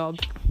at my job.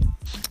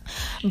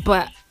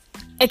 But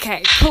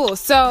okay, cool.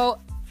 So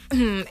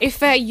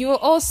if you're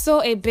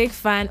also a big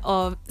fan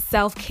of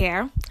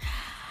self-care,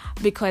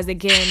 because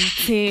again,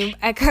 team,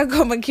 I can't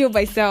come and kill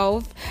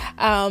myself.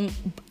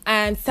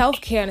 And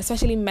self-care, and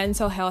especially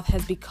mental health,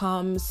 has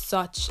become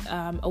such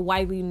a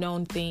widely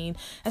known thing,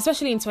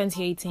 especially in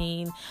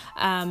 2018.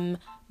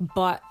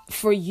 But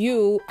for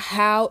you,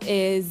 how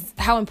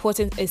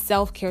important is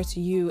self-care to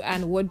you,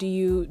 and what do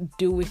you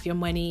do with your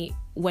money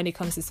when it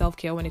comes to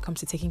self-care, when it comes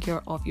to taking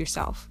care of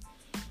yourself?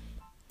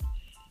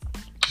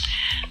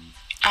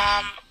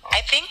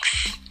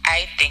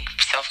 I think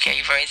self-care,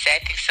 you've already said,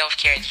 I think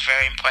self-care is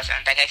very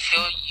important. Like, I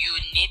feel you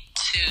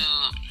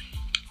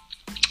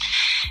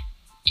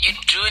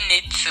do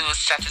need to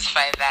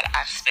satisfy that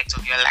aspect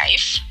of your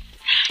life.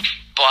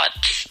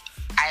 But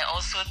I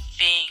also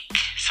think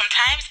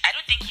sometimes, I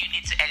don't think you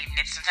need to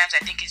eliminate. Sometimes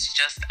I think it's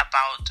just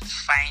about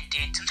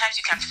sometimes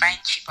you can find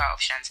cheaper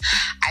options.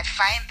 I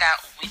find that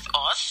with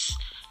us,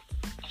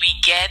 we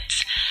get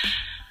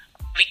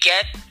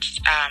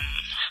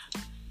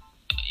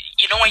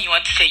when you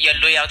want to say you're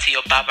loyal to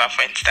your barber,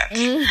 for instance,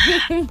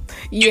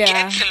 you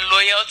get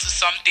loyal to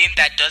something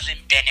that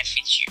doesn't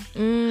benefit you.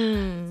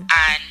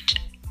 And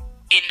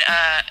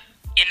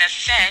in a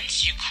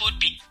sense, you could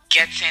be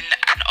getting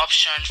an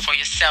option for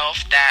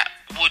yourself that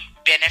would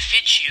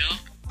benefit you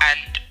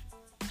and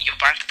your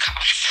bank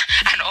accounts,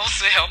 and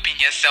also helping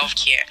your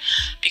self-care.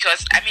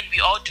 Because we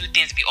all do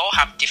things, we all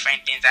have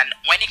different things, and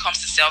when it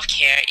comes to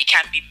self-care, it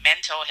can be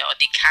mental health,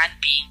 it can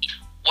be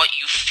what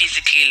you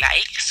physically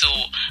like. So,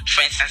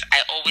 for instance,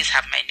 I always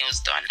have my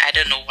nails done. I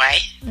don't know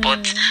why,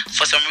 but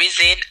for some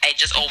reason, I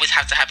just always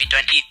have to have it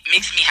done. It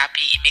makes me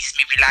happy. It makes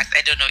me relax.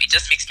 I don't know. It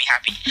just makes me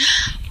happy.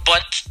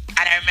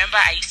 And I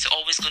remember I used to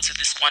always go to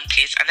this one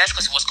place, and that's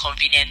because it was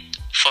convenient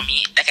for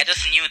me. Like, I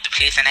just knew the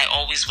place, and I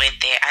always went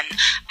there. And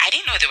I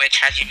didn't know they were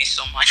charging me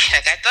so much.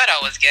 Like, I thought I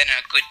was getting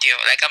a good deal.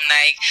 Like, I'm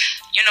like,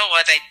 you know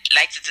what? I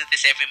like to do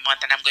this every month,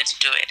 and I'm going to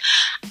do it.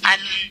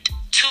 And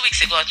 2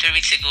 weeks ago or 3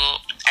 weeks ago,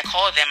 I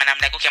called them and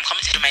I'm like, okay, I'm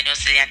coming to do my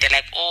nails today. And they're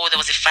like, oh,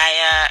 there was a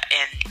fire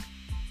and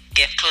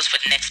they're closed for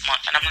the next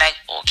month. And I'm like,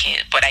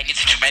 okay, but I need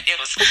to do my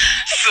nails.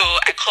 So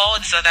I called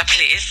this other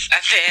place,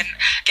 and then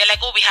they're like,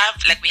 oh, we have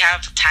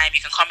time.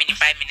 You can come in 5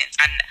 minutes.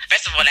 And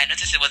first of all, I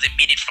noticed it was a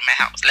minute from my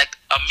house, like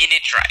a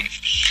minute drive.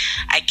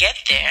 I get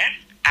there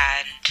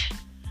and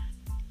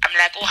I'm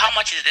like, oh, how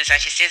much is this? And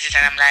she says it,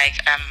 and I'm like,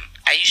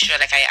 are you sure?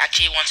 Like, I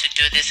actually want to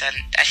do this. And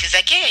she's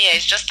like, yeah,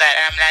 it's just that.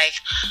 And I'm like,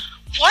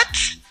 what?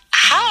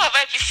 How have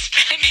I been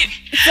spending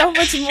so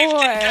much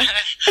more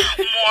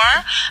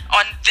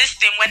on this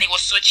thing when it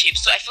was so cheap?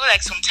 So I feel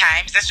like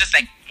sometimes, that's just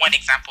like one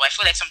example, I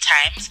feel like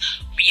sometimes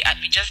we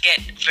just get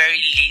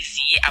very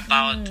lazy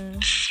about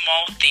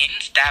small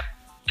things that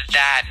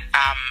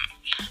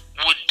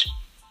would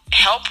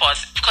help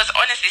us. Because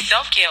honestly,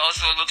 self-care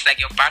also looks like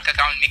your bank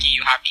account making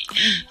you happy.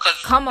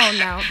 Come on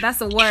now, that's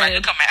a word. If I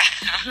look at my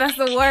that's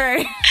a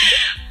word.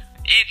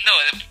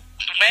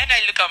 When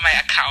I look at my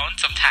account,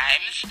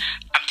 sometimes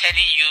I'm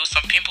telling you,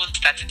 some people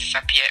start to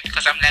disappear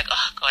because I'm like,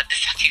 oh God,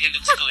 this actually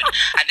looks good.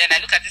 And then I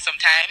look at it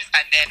sometimes,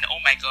 and then,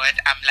 oh my God,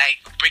 I'm like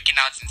breaking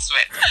out in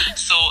sweat.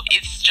 So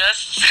it's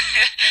just,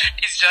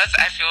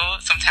 I feel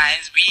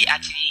sometimes we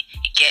actually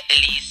get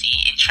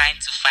lazy in trying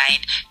to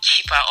find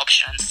cheaper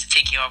options to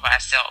take care of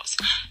ourselves.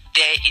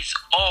 There is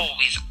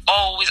always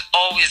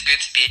going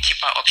to be a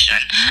cheaper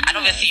option. And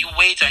obviously you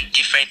wait on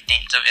different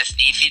things.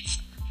 Obviously, if it's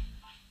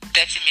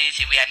 30 minutes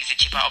away and it's a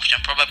cheaper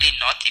option, probably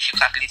not if you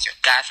calculate your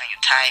gas and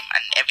your time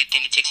and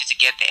everything it takes you to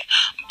get there.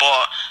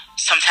 But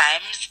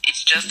sometimes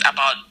it's just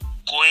about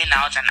going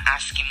out and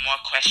asking more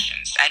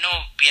questions. I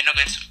know we are not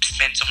going to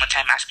spend so much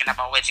time asking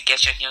about where to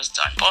get your nails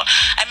done, but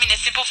a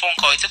simple phone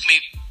call, it took me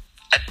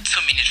a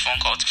 2-minute phone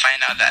call to find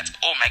out that,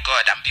 oh my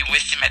God, I've been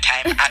wasting my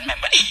time and my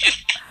money.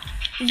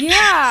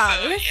 Yeah,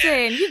 so,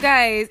 listen, you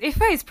guys,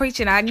 if I is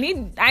preaching, I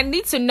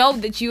need to know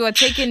that you are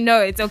taking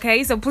notes,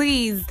 okay? So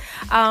please,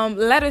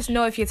 let us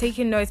know if you're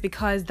taking notes,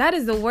 because that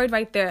is the word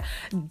right there.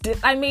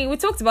 We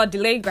talked about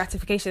delayed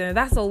gratification, and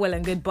that's all well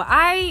and good, but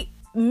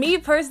me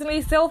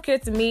personally, self-care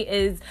to me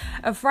is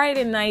a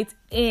Friday night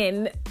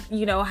in,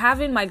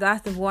 having my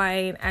glass of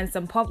wine and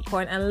some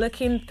popcorn and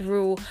looking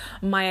through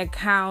my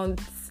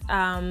accounts,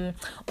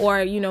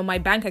 or my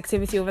bank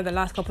activity over the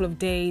last couple of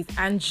days,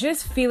 and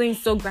just feeling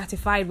so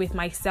gratified with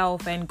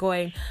myself and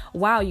going,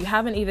 wow, you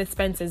haven't even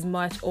spent as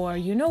much, or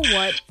you know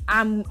what,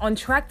 I'm on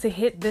track to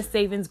hit this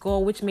savings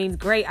goal, which means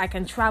great, I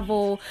can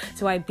travel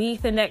to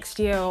Ibiza next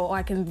year, or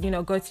I can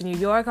go to New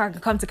York, or I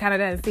can come to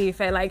Canada and see if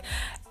I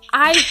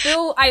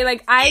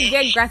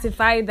get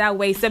gratified that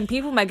way. Some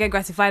people might get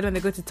gratified when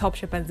they go to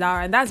Topshop and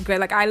Zara, and that's great.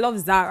 Like, I love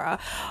Zara,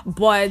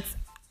 but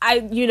I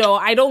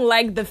don't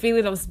like the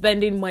feeling of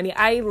spending money.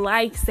 I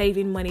like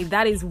saving money.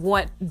 That is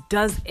what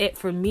does it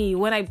for me.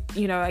 When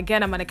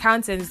again, I'm an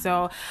accountant,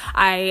 so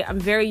I am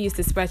very used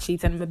to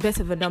spreadsheets, and I'm a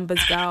bit of a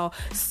numbers girl.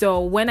 So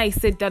when I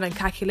sit down and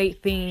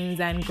calculate things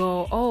and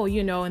go, oh,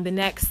 in the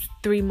next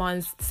 3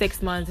 months,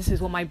 6 months, this is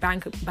what my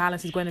bank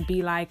balance is going to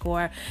be like.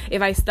 Or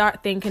if I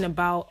start thinking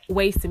about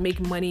ways to make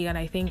money, and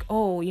I think,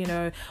 oh,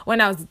 when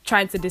I was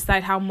trying to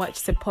decide how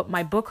much to put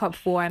my book up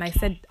for, and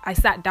I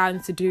sat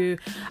down to do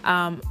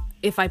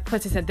if I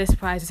put it at this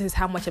price, this is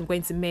how much I'm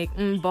going to make.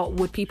 But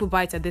would people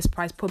buy it at this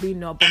price? Probably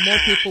not. But more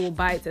people will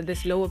buy it at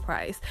this lower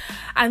price.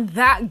 And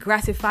that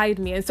gratified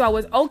me. And so I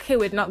was okay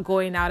with not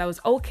going out. I was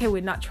okay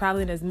with not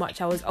traveling as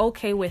much. I was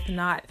okay with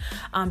not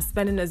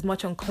spending as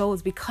much on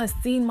clothes, because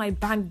seeing my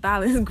bank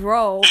balance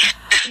grow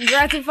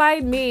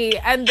gratified me.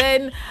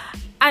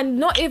 And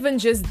not even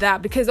just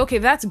that, because okay,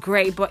 that's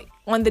great, but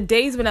on the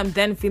days when I'm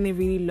then feeling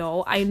really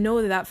low, I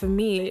know that for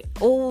me,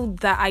 all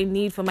that I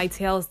need for my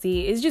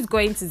TLC is just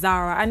going to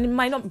Zara, and it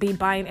might not be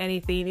buying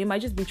anything. It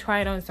might just be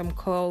trying on some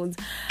clothes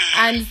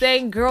and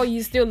saying, girl,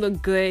 you still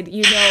look good.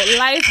 You know,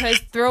 life has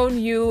thrown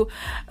you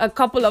a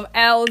couple of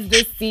L's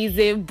this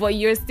season, but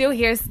you're still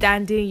here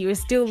standing. You're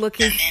still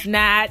looking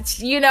snatched,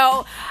 you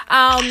know.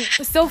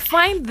 So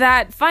find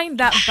that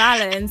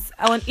balance.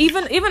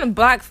 Even on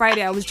Black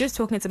Friday, I was just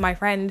talking to my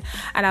friend,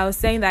 and I was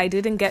saying that I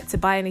didn't get to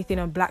buy anything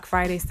on Black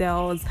Friday sale.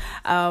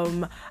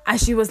 And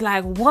she was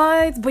like,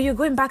 what? But you're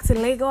going back to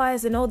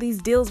Lagos and all these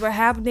deals were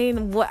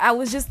happening. I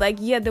was just like,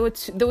 yeah, there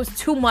was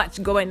too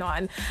much going on,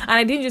 and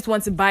I didn't just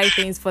want to buy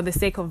things for the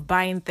sake of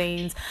buying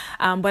things.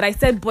 But I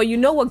said, but you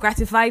know what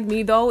gratified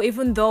me though?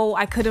 Even though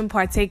I couldn't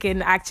partake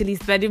in actually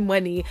spending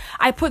money,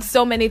 I put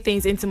so many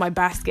things into my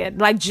basket,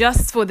 like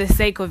just for the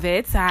sake of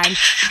it, and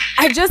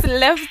I just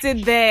left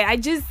it there. I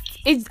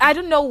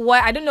don't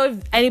know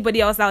if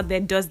anybody else out there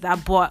does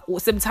that, but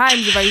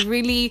sometimes if I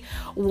really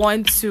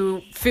want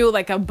to feel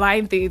like I'm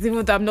buying things,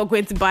 even though I'm not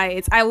going to buy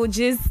it, I will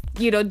just,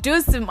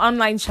 do some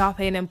online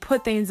shopping and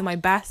put things in my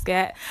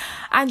basket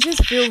and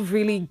just feel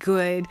really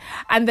good,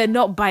 and then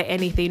not buy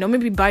anything, or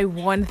maybe buy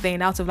one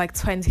thing out of like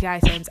 20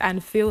 items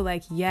and feel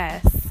like,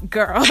 yes,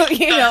 girl,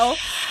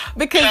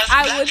 because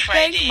I would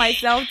thank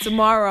myself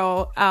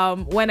tomorrow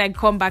when I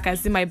come back and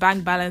see my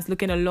bank balance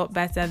looking a lot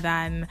better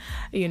than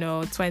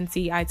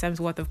 20 items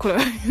worth of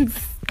clothes.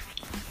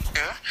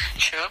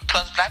 True.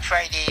 Plus Black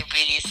Friday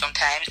really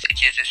sometimes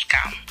it is a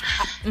scam.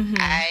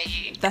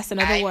 That's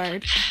another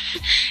word.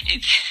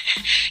 It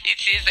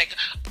is like,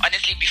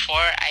 honestly, before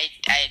I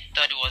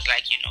thought it was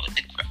like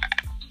the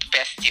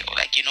best deal,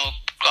 like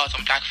go out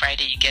on Black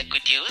Friday, you get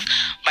good deals.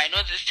 But I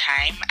know this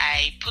time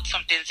I put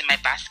some things in my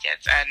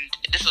basket, and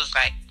this was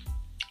like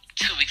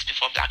 2 weeks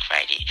before Black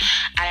Friday,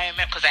 and I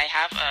remember, because I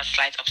have a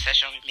slight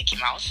obsession with Mickey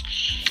Mouse,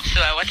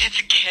 so I wanted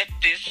to get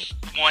this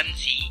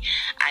onesie,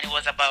 and it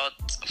was about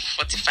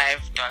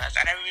 $45,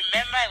 and I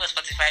remember it was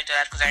 $45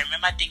 because I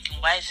remember thinking,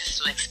 why is this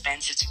so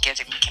expensive to get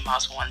a Mickey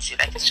Mouse onesie?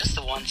 Like, it's just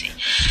a onesie.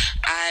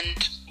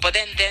 But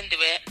then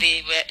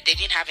they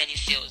didn't have any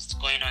sales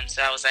going on,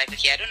 so I was like,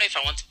 okay, I don't know if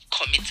I want to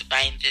commit to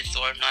buying this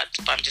or not,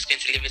 but I'm just going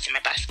to leave it in my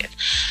basket.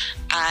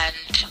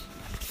 And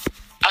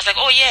I was like,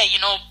 oh yeah,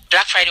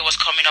 Black Friday was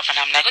coming up, and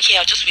I'm like, okay,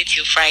 I'll just wait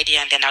till Friday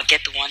and then I'll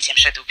get the onesie. I'm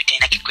sure they'll be doing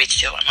like a great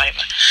sale and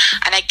whatever.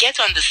 And I get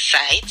on the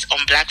site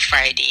on Black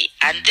Friday,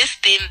 and this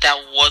thing that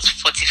was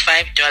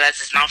 $45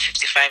 is now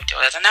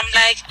 $55, and I'm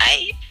like,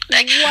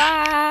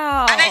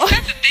 wow. And I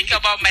start to think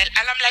about and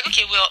I'm like,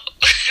 okay, well,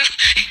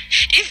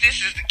 if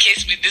this is the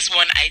case with this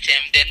one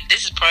item, then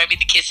this is probably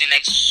the case in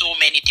like so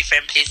many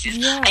different places.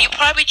 Yeah. And you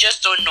probably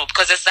just don't know,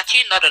 because there's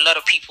actually not a lot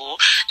of people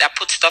that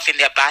put stuff in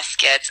their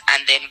baskets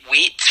and then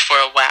wait for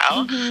a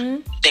while,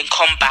 then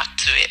come back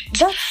to it.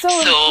 That's so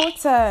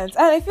important. And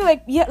I feel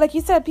like, yeah, like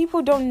you said,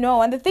 people don't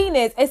know. And the thing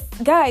is,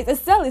 guys, a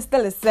sale is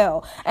still a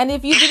sale. And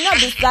if you did not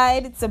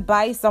decide to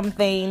buy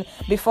something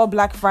before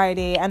Black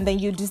Friday, and then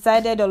you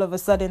decided all of a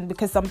sudden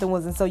because something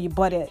wasn't so you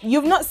bought it,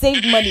 you've not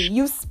saved money.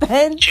 You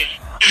spent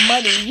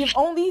money. You've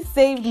only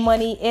saved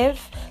money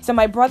if... So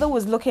my brother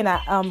was looking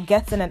at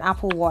getting an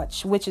Apple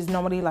Watch, which is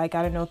normally like,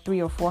 I don't know,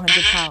 £300 or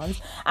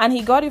 £400, and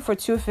he got it for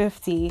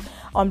 $250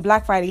 on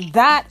Black Friday.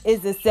 That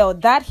is a sale.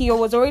 That he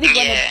was already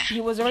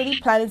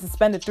planning to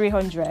spend the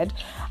 $300,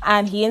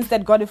 and he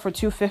instead got it for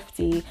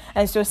 $250,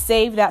 and so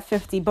saved that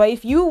 $50. But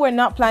if you were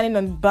not planning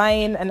on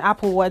buying an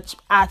Apple Watch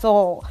at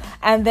all,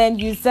 and then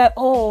you said,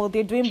 oh,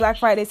 they're doing Black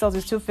Friday sales,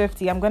 it's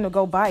 $250, I'm gonna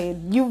go buy it,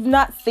 you've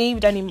not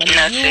saved any money.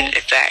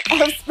 Exactly.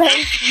 You have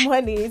spent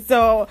money.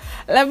 So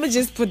let me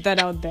just put that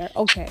out there.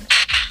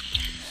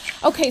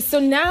 Okay, so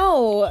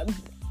now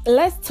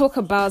let's talk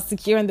about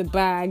securing the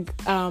bag,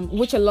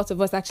 which a lot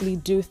of us actually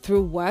do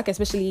through work,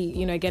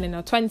 especially, again, in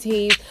our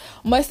 20s.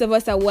 Most of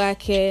us are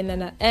working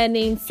and are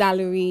earning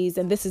salaries,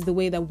 and this is the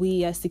way that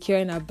we are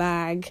securing our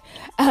bag.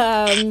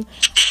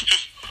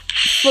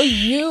 For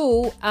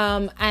you,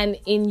 and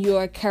in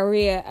your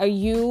career, are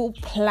you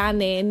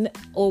planning,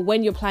 or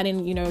when you're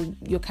planning,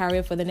 your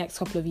career for the next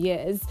couple of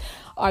years,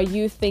 are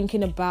you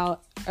thinking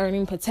about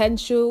earning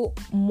potential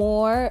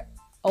more,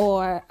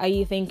 or are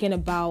you thinking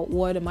about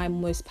what am I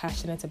most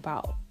passionate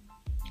about?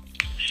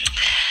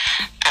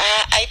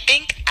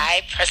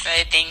 I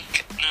personally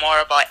think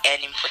more about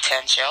earning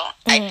potential.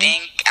 I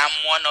think I'm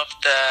one of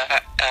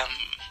the,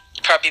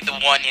 probably the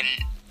one in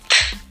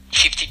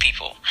 50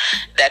 people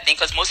that think,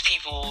 because most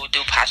people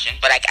do passion,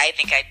 but I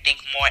think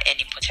more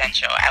earning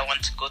potential. I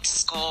want to go to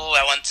school.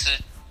 I want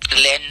to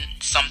learn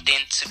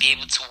something to be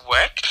able to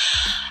work.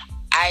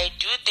 I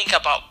do think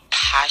about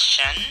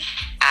passion,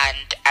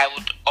 and I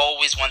would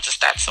always want to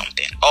start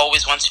something,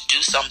 always want to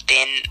do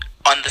something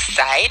on the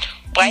side,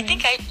 but I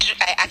think I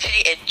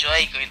actually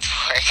enjoy going to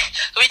work,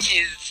 which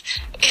is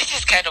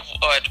kind of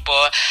odd,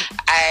 but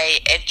I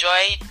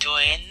enjoy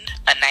doing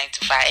a 9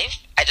 to 5.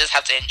 I just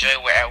have to enjoy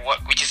where I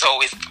work, which is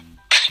always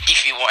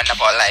if you want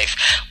about life.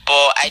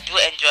 But I do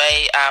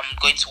enjoy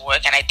going to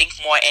work, and I think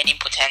more earning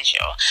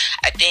potential.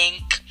 I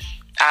think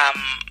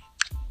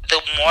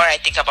the more I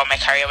think about my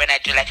career, when I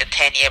do like a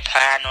 10-year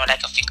plan or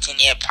like a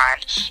 15-year plan,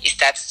 it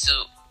starts to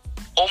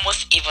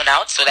almost even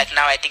out. So like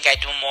now I think I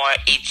do more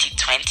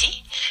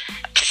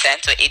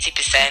 80-20%, or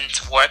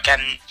 80% work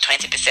and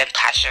 20%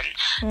 passion.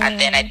 And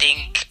then I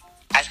think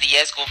as the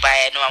years go by,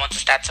 I know I want to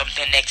start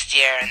something next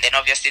year, and then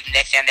obviously the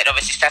next year, and then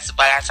obviously starts to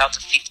balance out to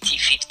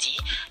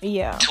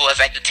 50-50 towards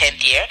like the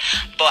 10th year.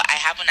 But I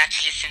haven't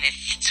actually seen a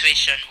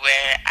situation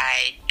where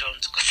I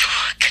don't go to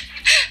work.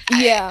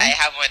 I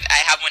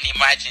haven't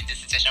imagined the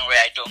situation where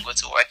I don't go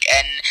to work.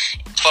 And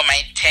for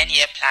my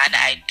 10-year plan,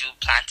 I do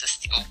plan to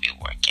still be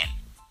working.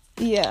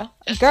 Yeah,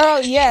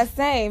 girl, yeah,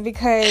 same,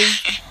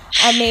 because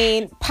I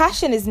mean,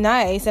 passion is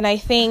nice, and I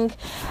think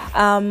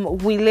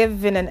we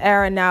live in an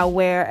era now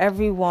where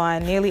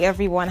nearly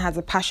everyone has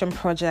a passion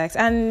project,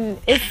 and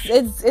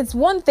it's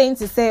one thing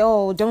to say,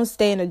 oh, don't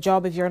stay in a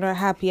job if you're not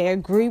happy. I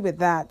agree with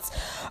that,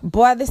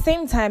 but at the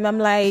same time, I'm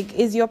like,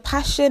 is your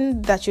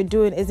passion that you're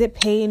doing, is it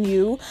paying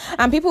you?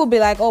 And people will be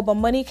like, oh, but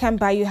money can't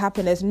buy you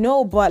happiness.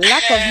 No, but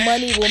lack of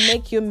money will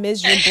make you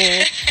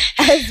miserable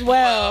as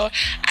well.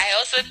 I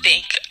also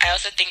think,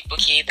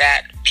 Bookie,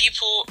 that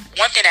people,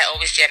 one thing I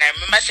always say, and I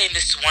remember saying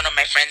this to one of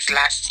my friends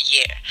last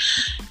year,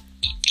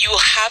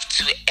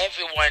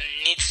 everyone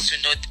needs to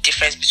know the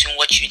difference between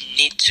what you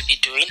need to be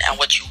doing and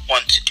what you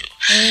want to do.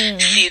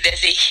 See,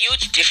 there's a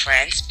huge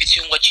difference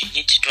between what you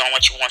need to do and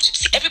what you want to do.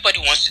 See, everybody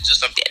wants to do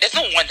something. There's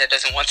no one that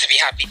doesn't want to be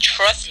happy.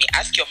 Trust me,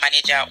 ask your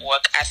manager at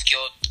work, ask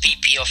your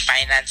VP of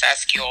finance,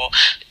 ask your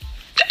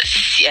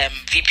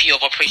VP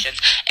of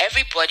operations.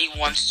 Everybody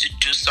wants to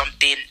do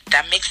something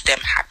that makes them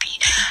happy,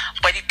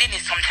 but the thing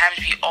is, sometimes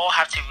we all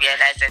have to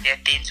realize that there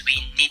are things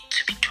we need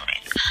to be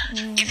doing.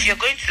 If you're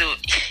going to,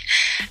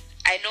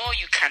 I know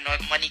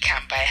money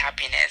can't buy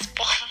happiness,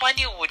 but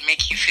money would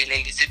make you feel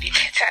a little bit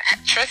better.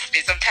 Trust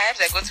me,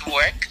 sometimes I go to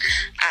work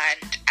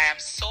and I am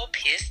so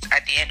pissed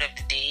at the end of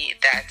the day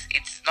that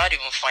it's not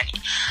even funny.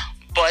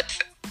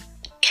 But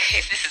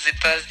if this is a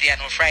Thursday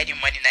and on Friday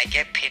morning I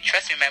get paid,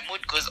 trust me, my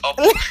mood goes up.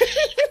 Like,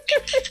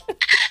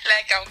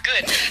 I'm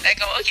good.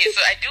 Like, I'm okay.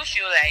 So I do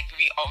feel like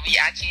we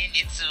actually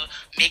need to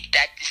make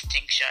that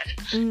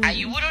distinction. And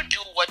you wouldn't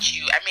do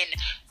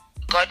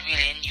God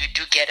willing, you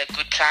do get a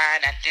good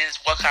plan and things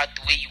work out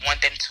the way you want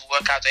them to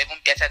work out, or even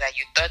better than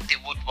you thought they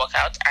would work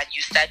out, and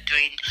you start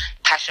doing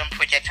passion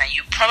projects, and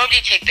you probably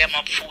take them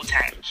up full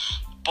time.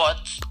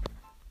 But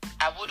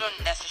I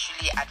wouldn't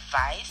necessarily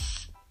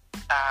advise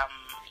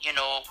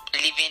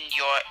living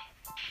your,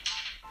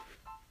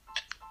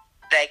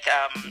 like,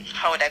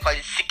 how would I call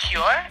it,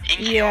 secure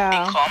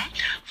income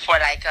for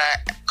like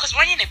because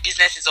running a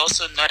business is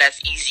also not as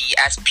easy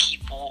as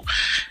people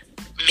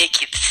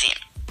make it seem.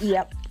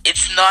 Yep.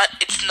 It's not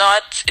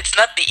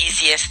the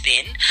easiest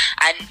thing.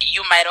 And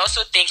you might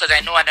also think, because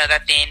I know another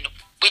thing,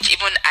 which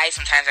even I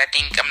sometimes I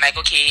think, I'm like,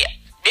 okay,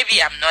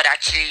 maybe I'm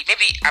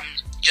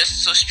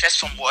just so stressed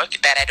from work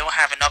that I don't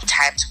have enough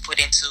time to put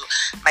into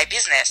my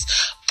business.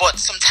 But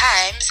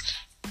sometimes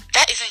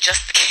that isn't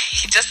just the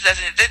case. That's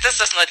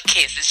just not the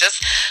case. It's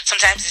just,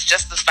 sometimes it's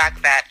just the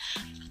fact that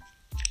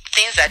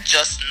things are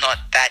just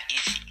not that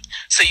easy.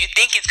 So you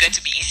think it's going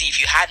to be easy if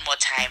you had more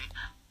time,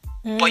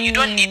 but you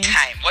don't need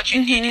time. What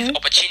you need is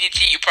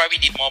opportunity. You probably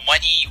need more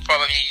money. You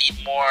probably need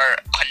more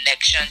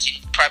connections.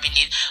 You probably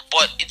need,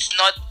 but it's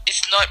not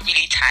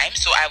really time.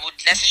 So I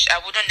wouldn't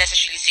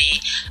necessarily say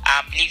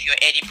leave your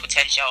earning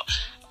potential.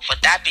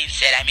 But that being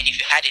said, I mean, if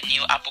you had a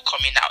new Apple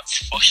coming out,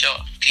 for sure,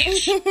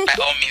 please, by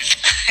all means,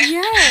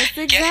 yes,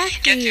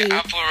 exactly, get your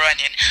Apple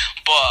running.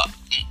 But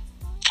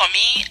for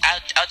me,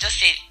 I'll just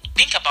say,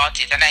 think about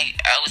it, and I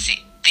would say,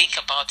 think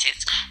about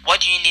it. What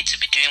do you need to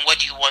be doing? What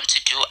do you want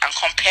to do? And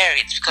compare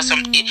it, because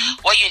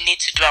what you need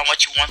to do and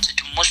what you want to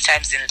do most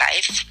times in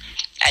life,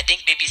 I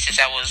think maybe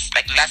since I was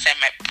like last time,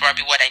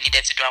 probably what I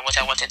needed to do and what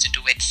I wanted to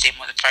do were the same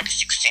when I was probably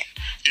 16.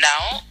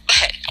 Now,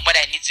 what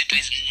I need to do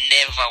is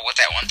never what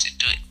I want to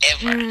do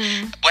ever.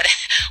 What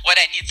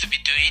I need to be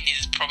doing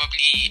is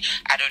probably,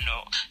 I don't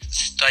know,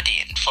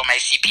 studying for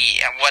my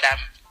CPA, and what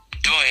I'm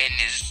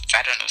doing is, I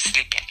don't know,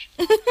 sleeping.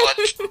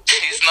 But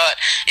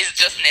it's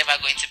just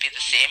never going to be the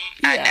same.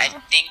 And I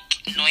think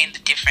knowing the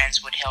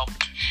difference would help.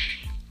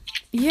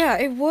 Yeah,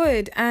 it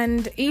would.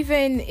 And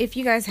even if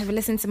you guys have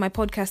listened to my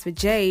podcast with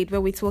Jade,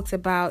 where we talked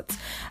about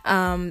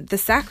the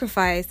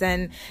sacrifice,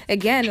 and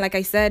again, like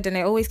I said, and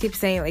I always keep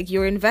saying, like,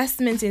 your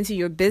investment into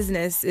your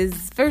business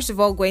is first of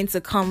all going to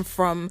come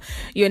from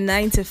your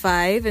 9 to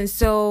 5. And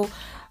so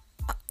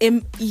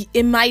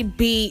it might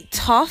be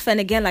tough, and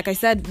again, like I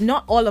said,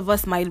 not all of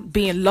us might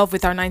be in love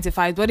with our 9 to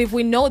 5, but if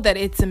we know that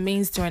it's a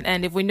means to an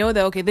end, if we know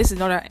that, okay, this is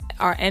not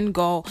our end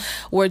goal,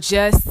 we're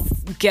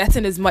just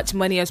getting as much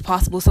money as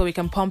possible so we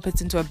can pump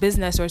it into a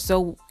business, or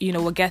so,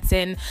 we're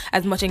getting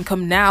as much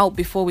income now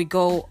before we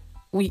go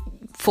we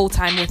full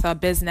time with our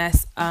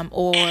business,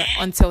 or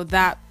until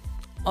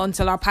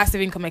our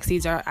passive income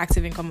exceeds our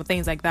active income or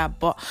things like that.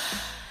 But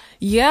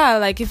yeah,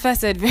 like if I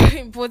said, very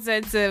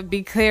important to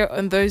be clear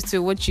on those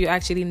two, what you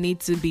actually need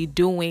to be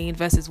doing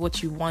versus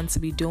what you want to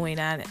be doing.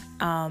 And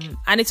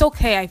it's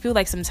okay. I feel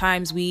like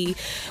sometimes we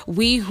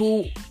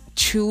who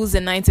choose a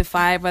 9 to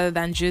 5 rather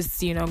than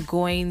just,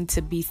 going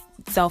to be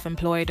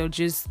self-employed or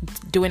just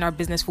doing our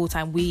business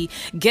full-time, we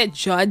get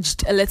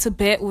judged a little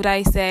bit, would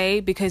I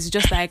say, because it's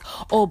just like,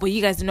 oh, but you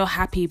guys are not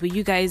happy, but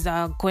you guys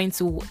are going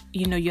to,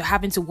 you're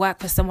having to work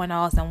for someone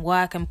else and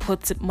work and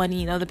put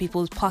money in other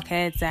people's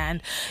pockets,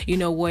 and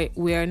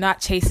we're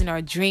not chasing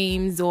our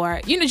dreams, or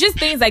just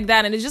things like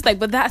that. And it's just like,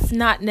 but that's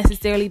not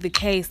necessarily the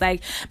case.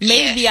 Like,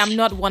 maybe I'm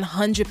not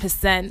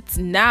 100%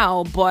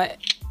 now, but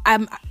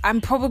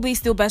I'm probably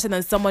still better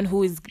than someone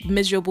who is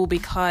miserable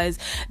because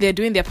they're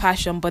doing their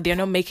passion, but they're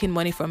not making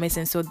money from it,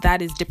 and so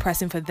that is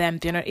depressing for them.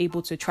 They're not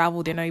able to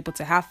travel, they're not able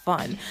to have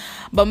fun.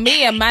 But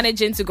me, I'm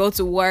managing to go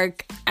to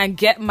work and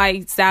get my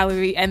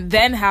salary and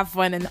then have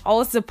fun and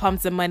also pump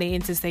some money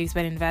into Save,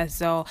 Spend, Invest.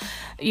 So,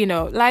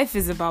 life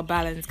is about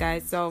balance,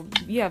 guys. So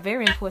yeah,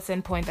 very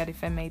important point that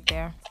Ife made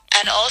there.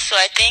 And also,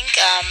 I think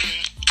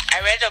I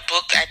read a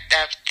book,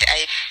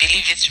 I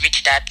believe it's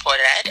Rich Dad Poor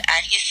Dad,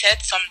 and he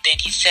said something.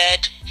 He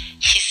said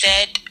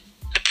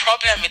the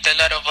problem with a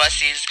lot of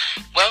us is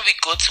when we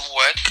go to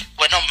work,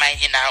 we're not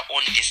minding our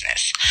own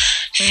business.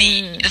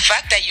 See, the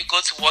fact that you go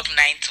to work 9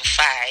 to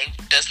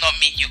 5 does not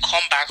mean you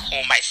come back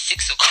home at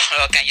 6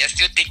 o'clock and you're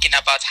still thinking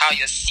about how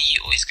your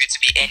CEO is going to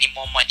be earning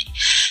more money.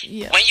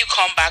 Yeah. When you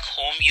come back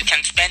home, you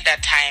can spend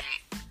that time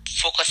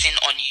focusing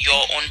on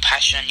your own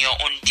passion, your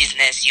own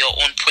business, your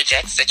own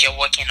projects that you're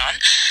working on.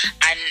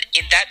 And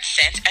in that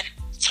sense, and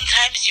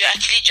sometimes you're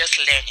actually just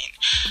learning.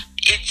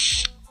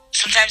 It's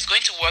sometimes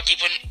going to work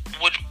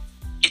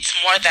it's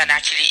more than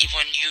actually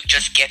even you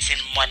just getting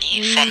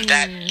money from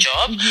that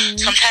job.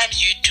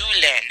 Sometimes you do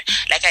learn.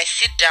 Like, I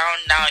sit down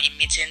now in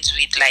meetings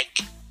with like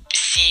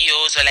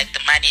CEOs or like the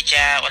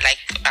manager or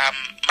like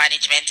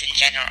management in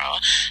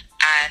general,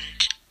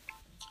 and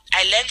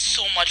I learned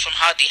so much from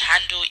how they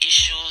handle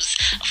issues,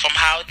 from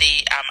how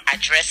they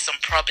address some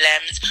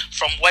problems,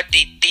 from what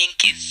they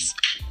think is,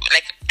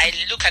 like, I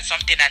look at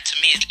something and to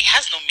me it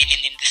has no meaning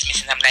in this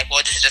meeting. I'm like,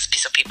 well, this is just a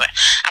piece of paper.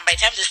 And by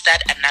the time they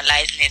start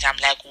analyzing it, I'm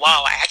like,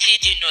 wow, I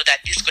actually didn't know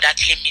that this could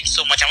actually mean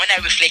so much. And when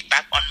I reflect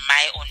back on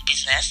my own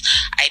business,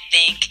 I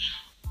think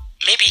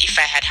maybe if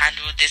I had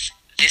handled this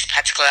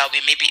particular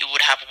way, maybe it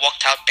would have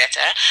worked out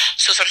better.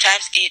 So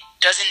sometimes it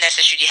doesn't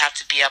necessarily have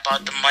to be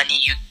about the money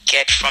you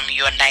get from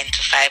your 9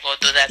 to 5,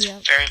 although that's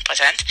very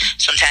important.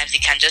 Sometimes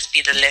it can just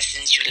be the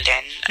lessons you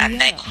learn and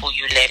like who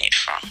you learn it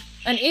from.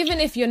 And even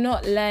if you're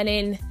not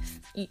learning,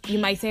 you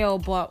might say, oh,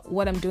 but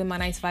what I'm doing my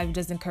 9 to 5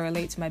 doesn't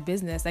correlate to my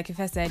business. Like if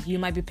I said, you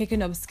might be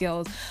picking up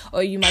skills,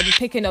 or you might be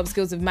picking up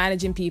skills of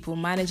managing people,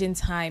 managing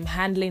time,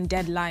 handling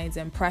deadlines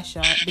and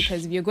pressure.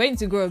 Because if you're going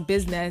to grow a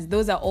business,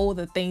 those are all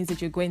the things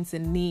that you're going to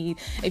need.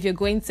 If you're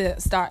going to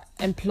start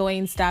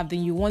employing staff,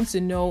 then you want to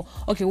know,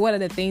 okay, what are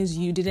the things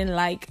you didn't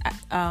like,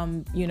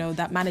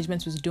 that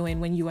management was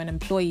doing when you were an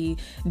employee?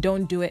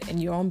 Don't do it in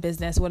your own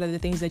business. What are the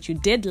things that you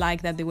did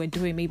like that they were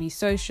doing? Maybe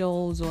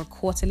socials or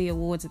quarterly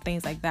awards and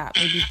things like that.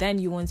 Maybe then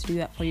you want to do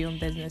that for your own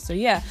business. So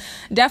yeah,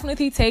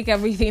 definitely take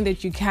everything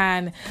that you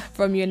can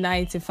from your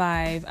 9 to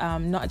 5,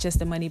 not just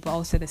the money, but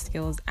also the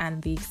skills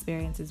and the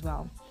experience as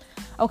well.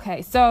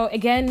 Okay, so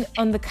again,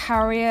 on the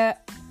career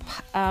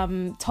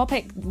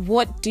topic,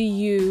 what do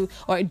you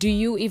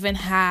even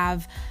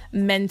have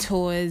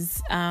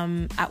mentors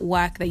at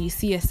work that you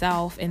see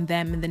yourself in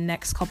them in the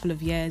next couple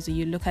of years, or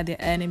you look at their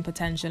earning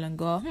potential and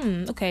go,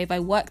 okay, if I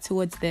work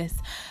towards this,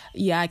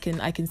 I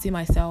can see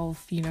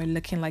myself,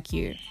 looking like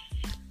you?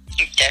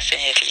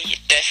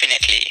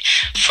 Definitely,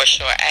 for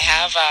sure. I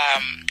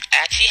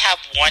actually have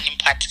one in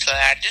particular,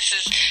 and this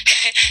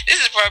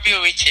is probably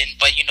reaching,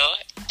 but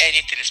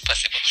anything is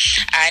possible.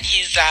 And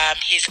he's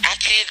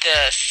actually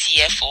the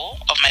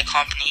CFO of my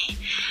company,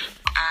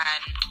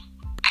 and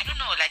I don't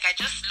know, like I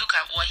just look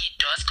at what he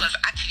does, because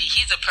actually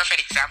he's a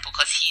perfect example,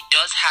 because he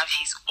does have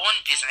his own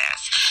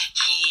business.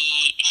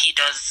 He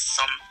does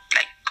some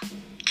like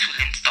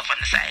tooling stuff on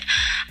the side,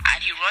 and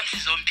he runs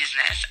his own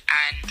business,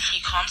 and he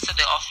comes to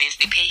the office,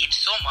 they pay him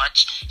so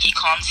much, he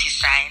comes, he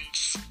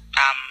signs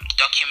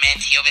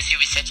documents, he obviously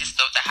researches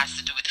stuff that has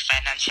to do with the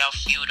financial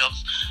field of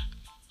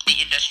the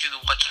industry we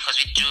work in, because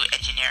we do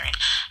engineering,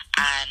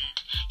 and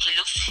he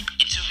looks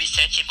into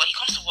researching, but he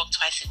comes to work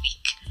twice a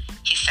week.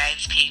 He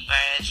signs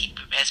papers, he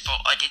prepares for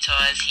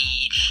auditors,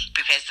 he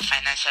prepares the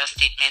financial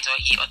statement, or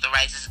he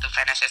authorizes the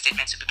financial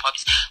statement to be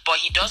published.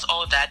 But he does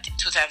all that 2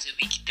 times a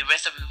week. The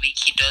rest of the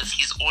week, he does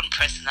his own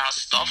personal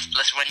stuff,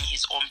 plus running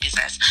his own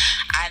business.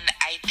 And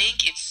I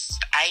think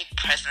I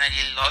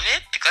personally love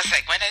it, because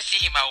like when I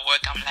see him at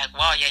work, I'm like,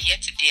 wow, you're here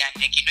today, and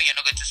like, you're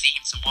not going to see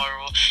him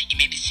tomorrow. You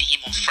maybe see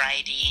him on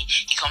Friday.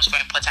 He comes for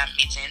important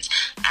meetings.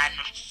 And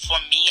for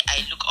me,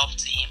 I look up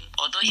to him.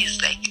 Although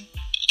he's like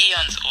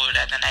eons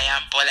older than I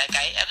am, but like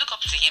I look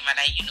up to him, and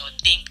I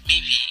think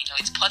maybe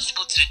it's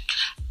possible to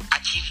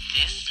achieve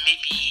this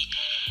maybe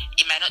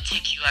it might not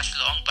take you as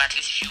long, but at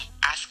least if you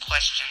ask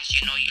questions,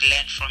 you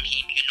learn from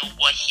him,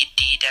 what he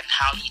did and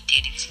how he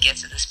did it to get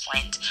to this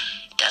point.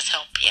 It does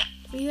help, yeah.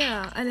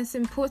 Yeah, and it's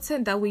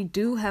important that we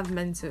do have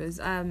mentors.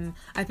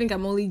 I think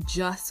I'm only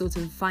just sort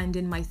of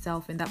finding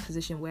myself in that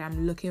position where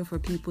I'm looking for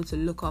people to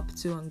look up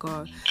to and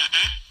go,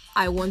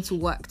 I want to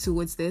work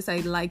towards this. I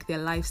like their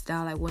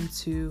lifestyle. I want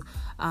to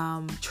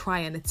try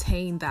and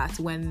attain that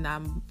when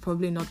I'm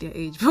probably not their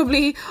age,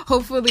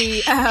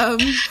 hopefully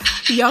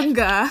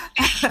younger.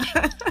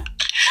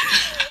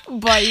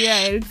 But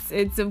yeah,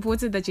 it's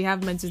important that you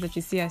have mentors that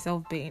you see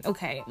yourself being.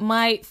 Okay,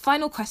 my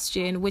final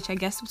question, which I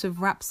guess sort of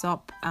wraps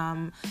up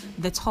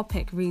the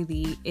topic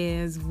really,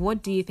 is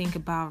what do you think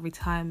about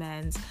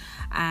retirement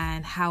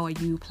and how are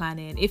you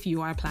planning, if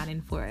you are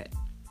planning for it?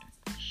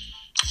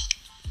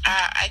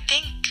 I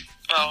think,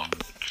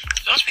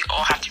 don't we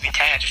all have to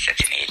retire at a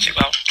certain age?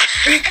 Well,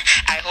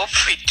 I hope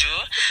we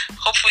do.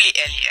 Hopefully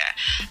earlier.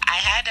 I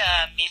had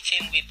a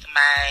meeting with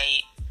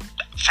my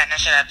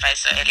financial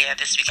advisor earlier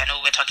this week. I know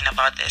we're talking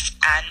about this,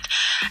 and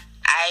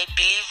I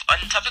believe on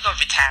the topic of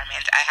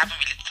retirement, I haven't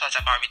really thought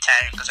about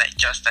retiring because I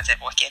just started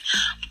working,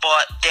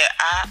 but there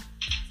are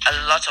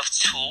a lot of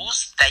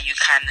tools that you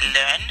can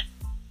learn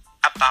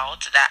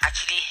about that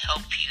actually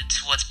help you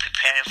towards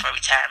preparing for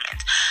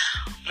retirement.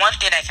 One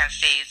thing I can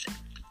say is,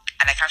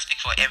 and I can't speak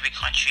for every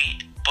country,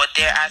 but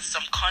there are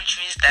some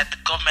countries that the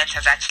government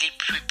has actually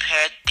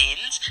prepared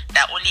things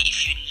that only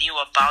if you knew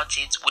about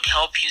it would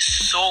help you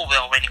so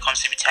well when it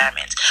comes to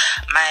retirement.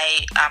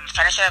 My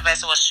financial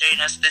advisor was showing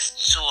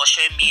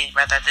me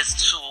this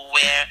tool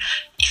where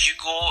if you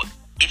go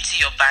into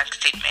your bank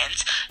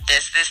statement,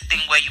 there's this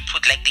thing where you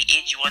put like the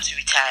age you want to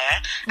retire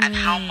and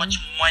how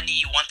much money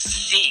you want to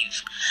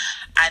save.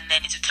 And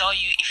then it will tell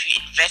you if you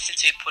invest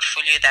into a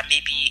portfolio that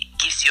maybe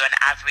gives you an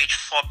average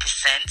 4%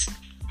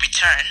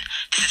 return,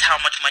 this is how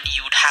much money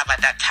you would have at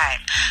that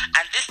time.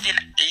 And this thing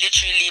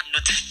literally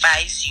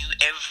notifies you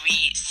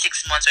every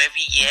 6 months or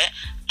every year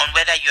on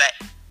whether you are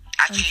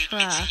actually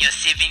meeting your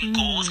saving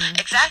goals.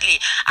 Exactly.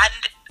 And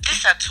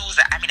these are tools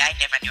that I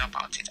never knew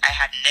about it. I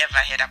had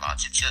never heard about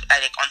it until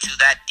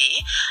that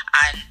day.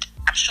 And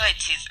I'm sure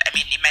it is,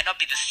 it might not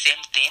be the same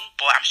thing,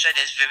 but I'm sure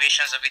there's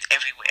variations of it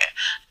everywhere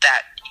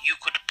that you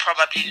could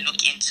probably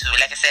look into.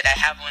 Like I said, I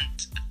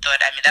haven't thought,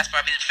 that's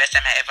probably the first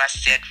time I ever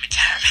said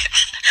retirement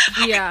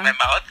with my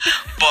mouth.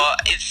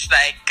 But it's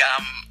like,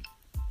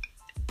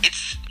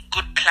 it's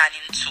good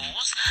planning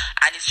tools,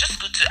 and it's just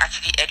good to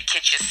actually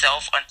educate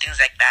yourself on things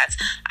like that.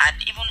 And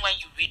even when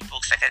you read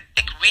books,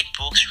 read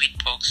books,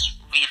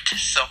 read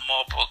some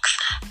more books.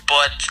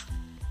 But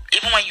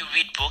even when you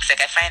read books,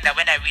 I find that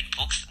when I read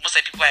books, most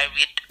of the people I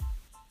read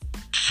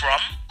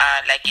from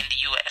are in the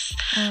US,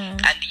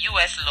 and the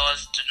US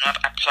laws do not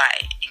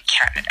apply in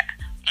Canada,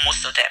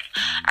 most of them.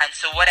 And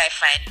so what I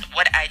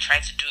try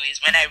to do is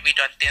when I read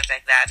on things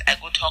like that, I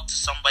go talk to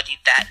somebody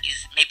that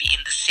is maybe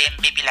in the same,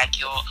 maybe like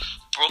your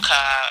broker.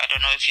 I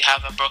don't know if you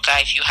have a broker,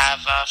 if you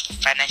have a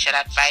financial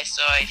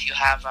advisor, if you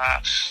have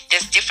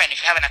there's different,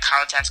 if you have an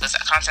accountant, because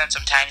accountants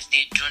sometimes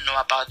they do know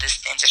about these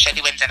things,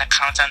 especially when it's an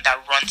accountant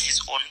that runs his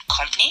own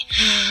company.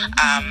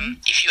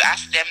 If you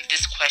ask them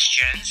these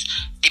questions,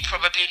 they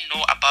probably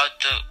know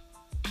about the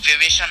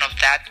variation of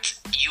that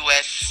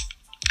US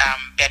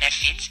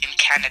benefits in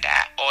Canada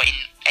or in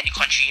any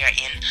country you're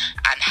in,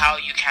 and how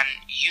you can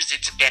use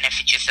it to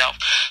benefit yourself.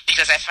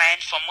 Because I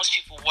find for most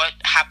people what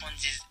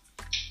happens is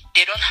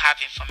they don't have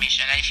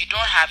information, and if you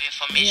don't have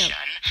information,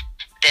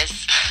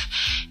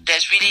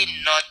 there's really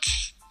not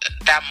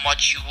that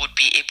much you would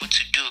be able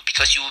to do,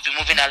 because you will be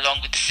moving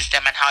along with the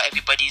system and how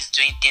everybody is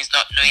doing things,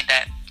 not knowing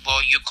that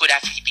you could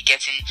actually be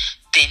getting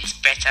things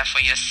better for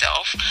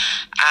yourself.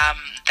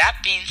 That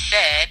being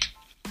said,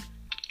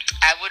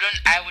 I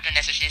wouldn't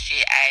necessarily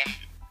say I'm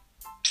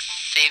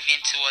saving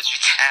towards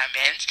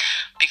retirement,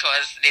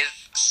 because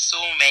there's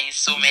so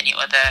many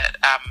other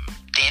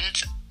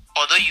things.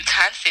 Although you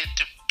can save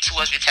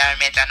towards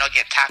retirement and not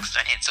get taxed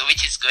on it, so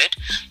which is good.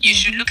 You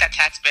should look at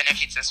tax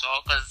benefits as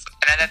well, because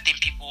another thing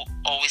people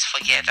always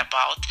forget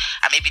about,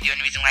 and maybe the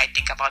only reason why I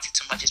think about it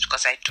too much is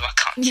because I do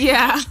accounting.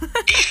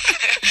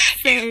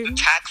 Is the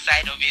tax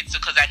side of it. So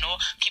because I know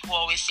people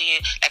always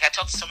say, I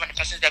talk to someone, the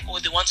person's like,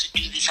 they want to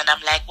do this, and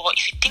I'm like,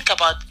 if you think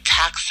about the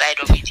tax side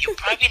of it, you're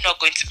probably not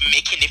going to be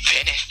making a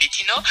benefit,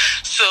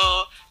 So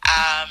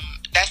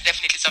that's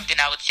definitely something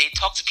I would say.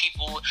 Talk to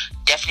people,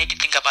 definitely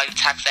think about the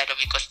tax side of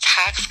it, because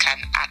tax can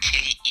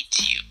actually eat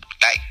you.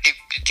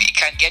 It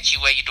can get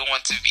you where you don't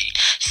want to be.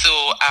 So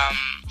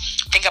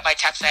think about the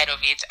tax side of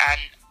it.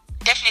 And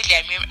definitely,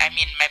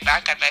 my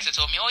bank advisor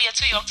told me, you're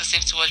too young to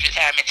save towards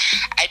retirement.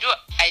 I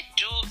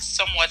do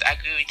somewhat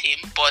agree with him,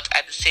 but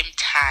at the same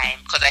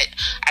time,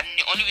 and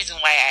the only reason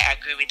why I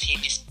agree with him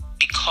is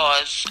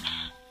because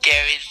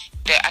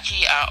there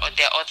are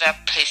other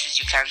places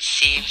you can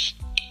save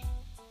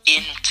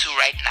into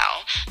right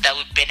now that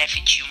would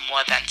benefit you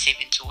more than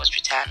saving towards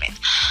retirement.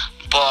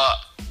 But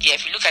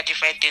if you look at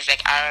different things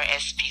like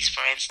RRSPs,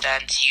 for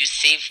instance, you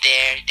save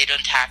there, they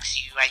don't tax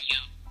you, and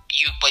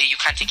but you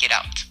can't take it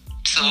out.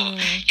 So,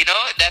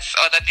 that's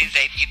other things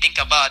that you think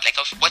about, like,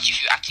 of what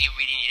if you actually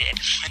really needed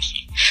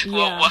money?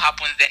 Yeah. What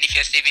happens then if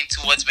you're saving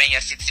towards when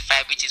you're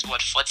 65, which is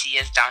 40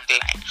 years down the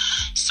line?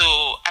 So,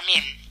 I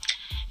mean,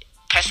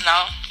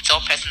 it's all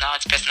personal,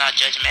 it's personal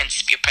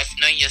judgments,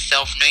 knowing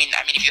yourself,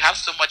 if you have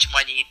so much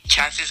money,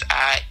 chances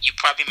are you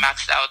probably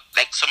maxed out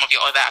like some of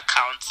your other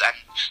accounts, and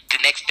the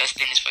next best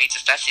thing is for you to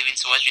start saving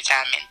towards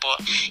retirement.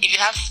 But if you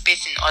have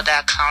space in other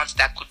accounts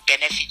that could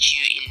benefit you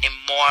in a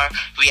more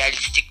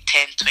realistic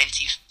 10,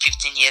 20,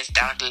 15 years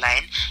down the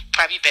line,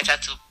 probably better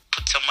to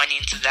put some money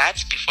into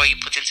that before you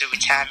put into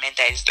retirement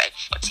that is like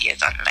 40 years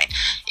down the line.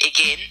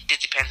 Again, this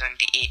depends on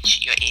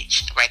your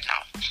age right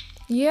now.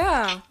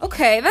 Yeah.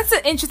 Okay. That's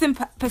an interesting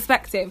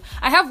perspective.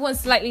 I have one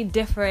slightly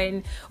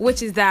different,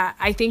 which is that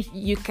I think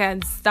you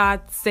can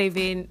start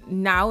saving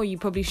now. You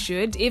probably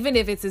should, even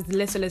if it's as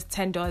little as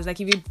 $10. Like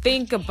if you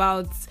think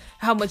about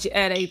how much you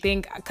earn and you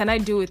think, can I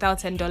do without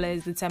 $10,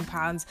 the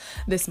 £10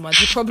 this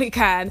month? You probably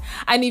can.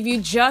 And if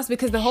you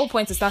because the whole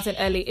point of starting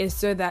early is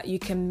so that you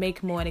can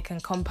make more and it can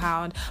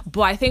compound.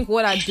 But I think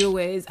what I do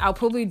is I'll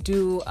probably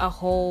do a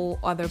whole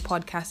other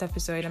podcast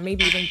episode and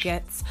maybe even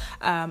get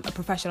a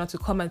professional to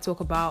come and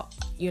talk about,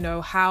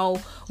 how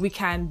we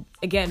can,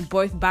 again,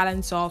 both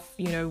balance off,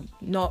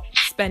 not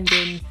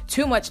spending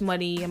too much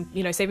money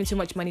and, saving too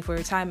much money for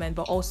retirement,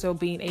 but also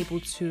being able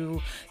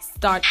to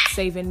start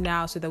saving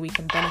now so that we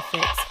can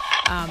benefit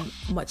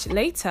much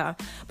later.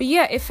 But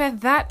yeah, if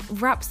that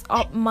wraps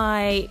up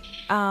my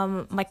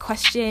my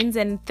questions,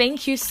 and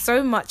thank you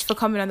so much for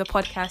coming on the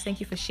podcast. Thank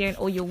you for sharing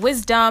all your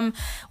wisdom.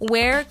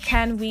 Where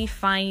can we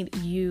find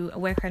you?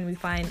 Where can we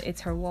find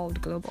It's Her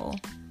World Global?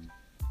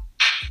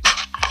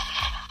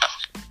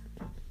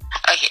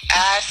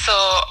 So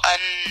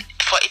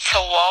for It's Her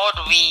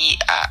World, we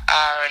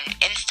are on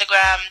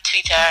Instagram,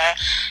 Twitter,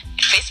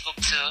 Facebook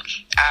too.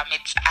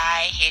 It's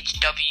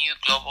IHW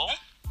Global,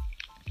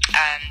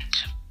 and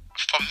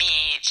for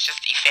me, it's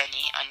just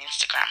Ifeni on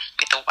Instagram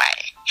with a Y.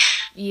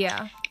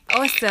 Yeah,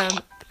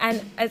 awesome.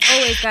 And as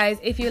always, guys,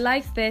 if you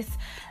like this,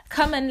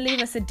 come and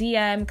leave us a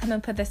DM. Come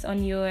and put this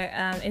on your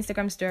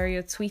Instagram story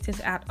or tweet it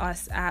at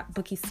us at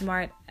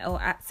BookieSmart or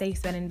at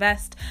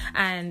SafeSpendInvest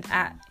and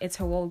at It's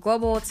Her World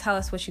Global. Tell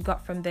us what you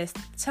got from this.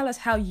 Tell us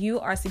how you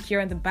are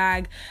securing the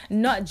bag,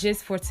 not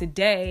just for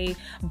today,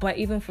 but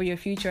even for your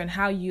future, and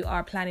how you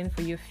are planning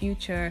for your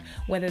future,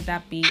 whether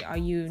that be, are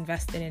you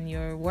investing in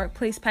your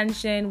workplace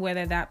pension,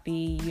 whether that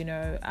be,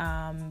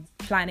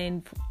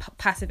 planning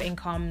passive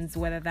incomes,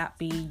 whether that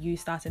be you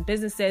starting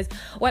businesses,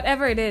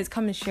 whatever it is,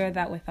 come and share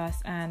that with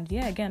us. And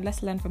yeah, again,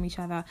 let's learn from each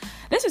other.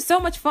 This was so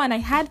much fun. I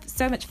had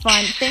so much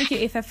fun. Thank you,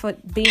 Ife, for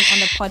being on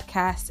the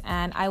podcast,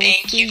 and I will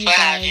see you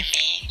guys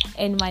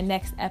in my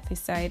next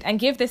episode. And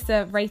give this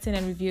a rating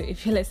and review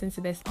if you listen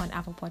to this on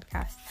Apple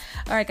Podcasts.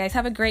 All right, guys,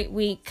 have a great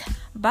week.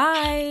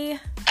 Bye.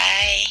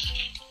 Bye.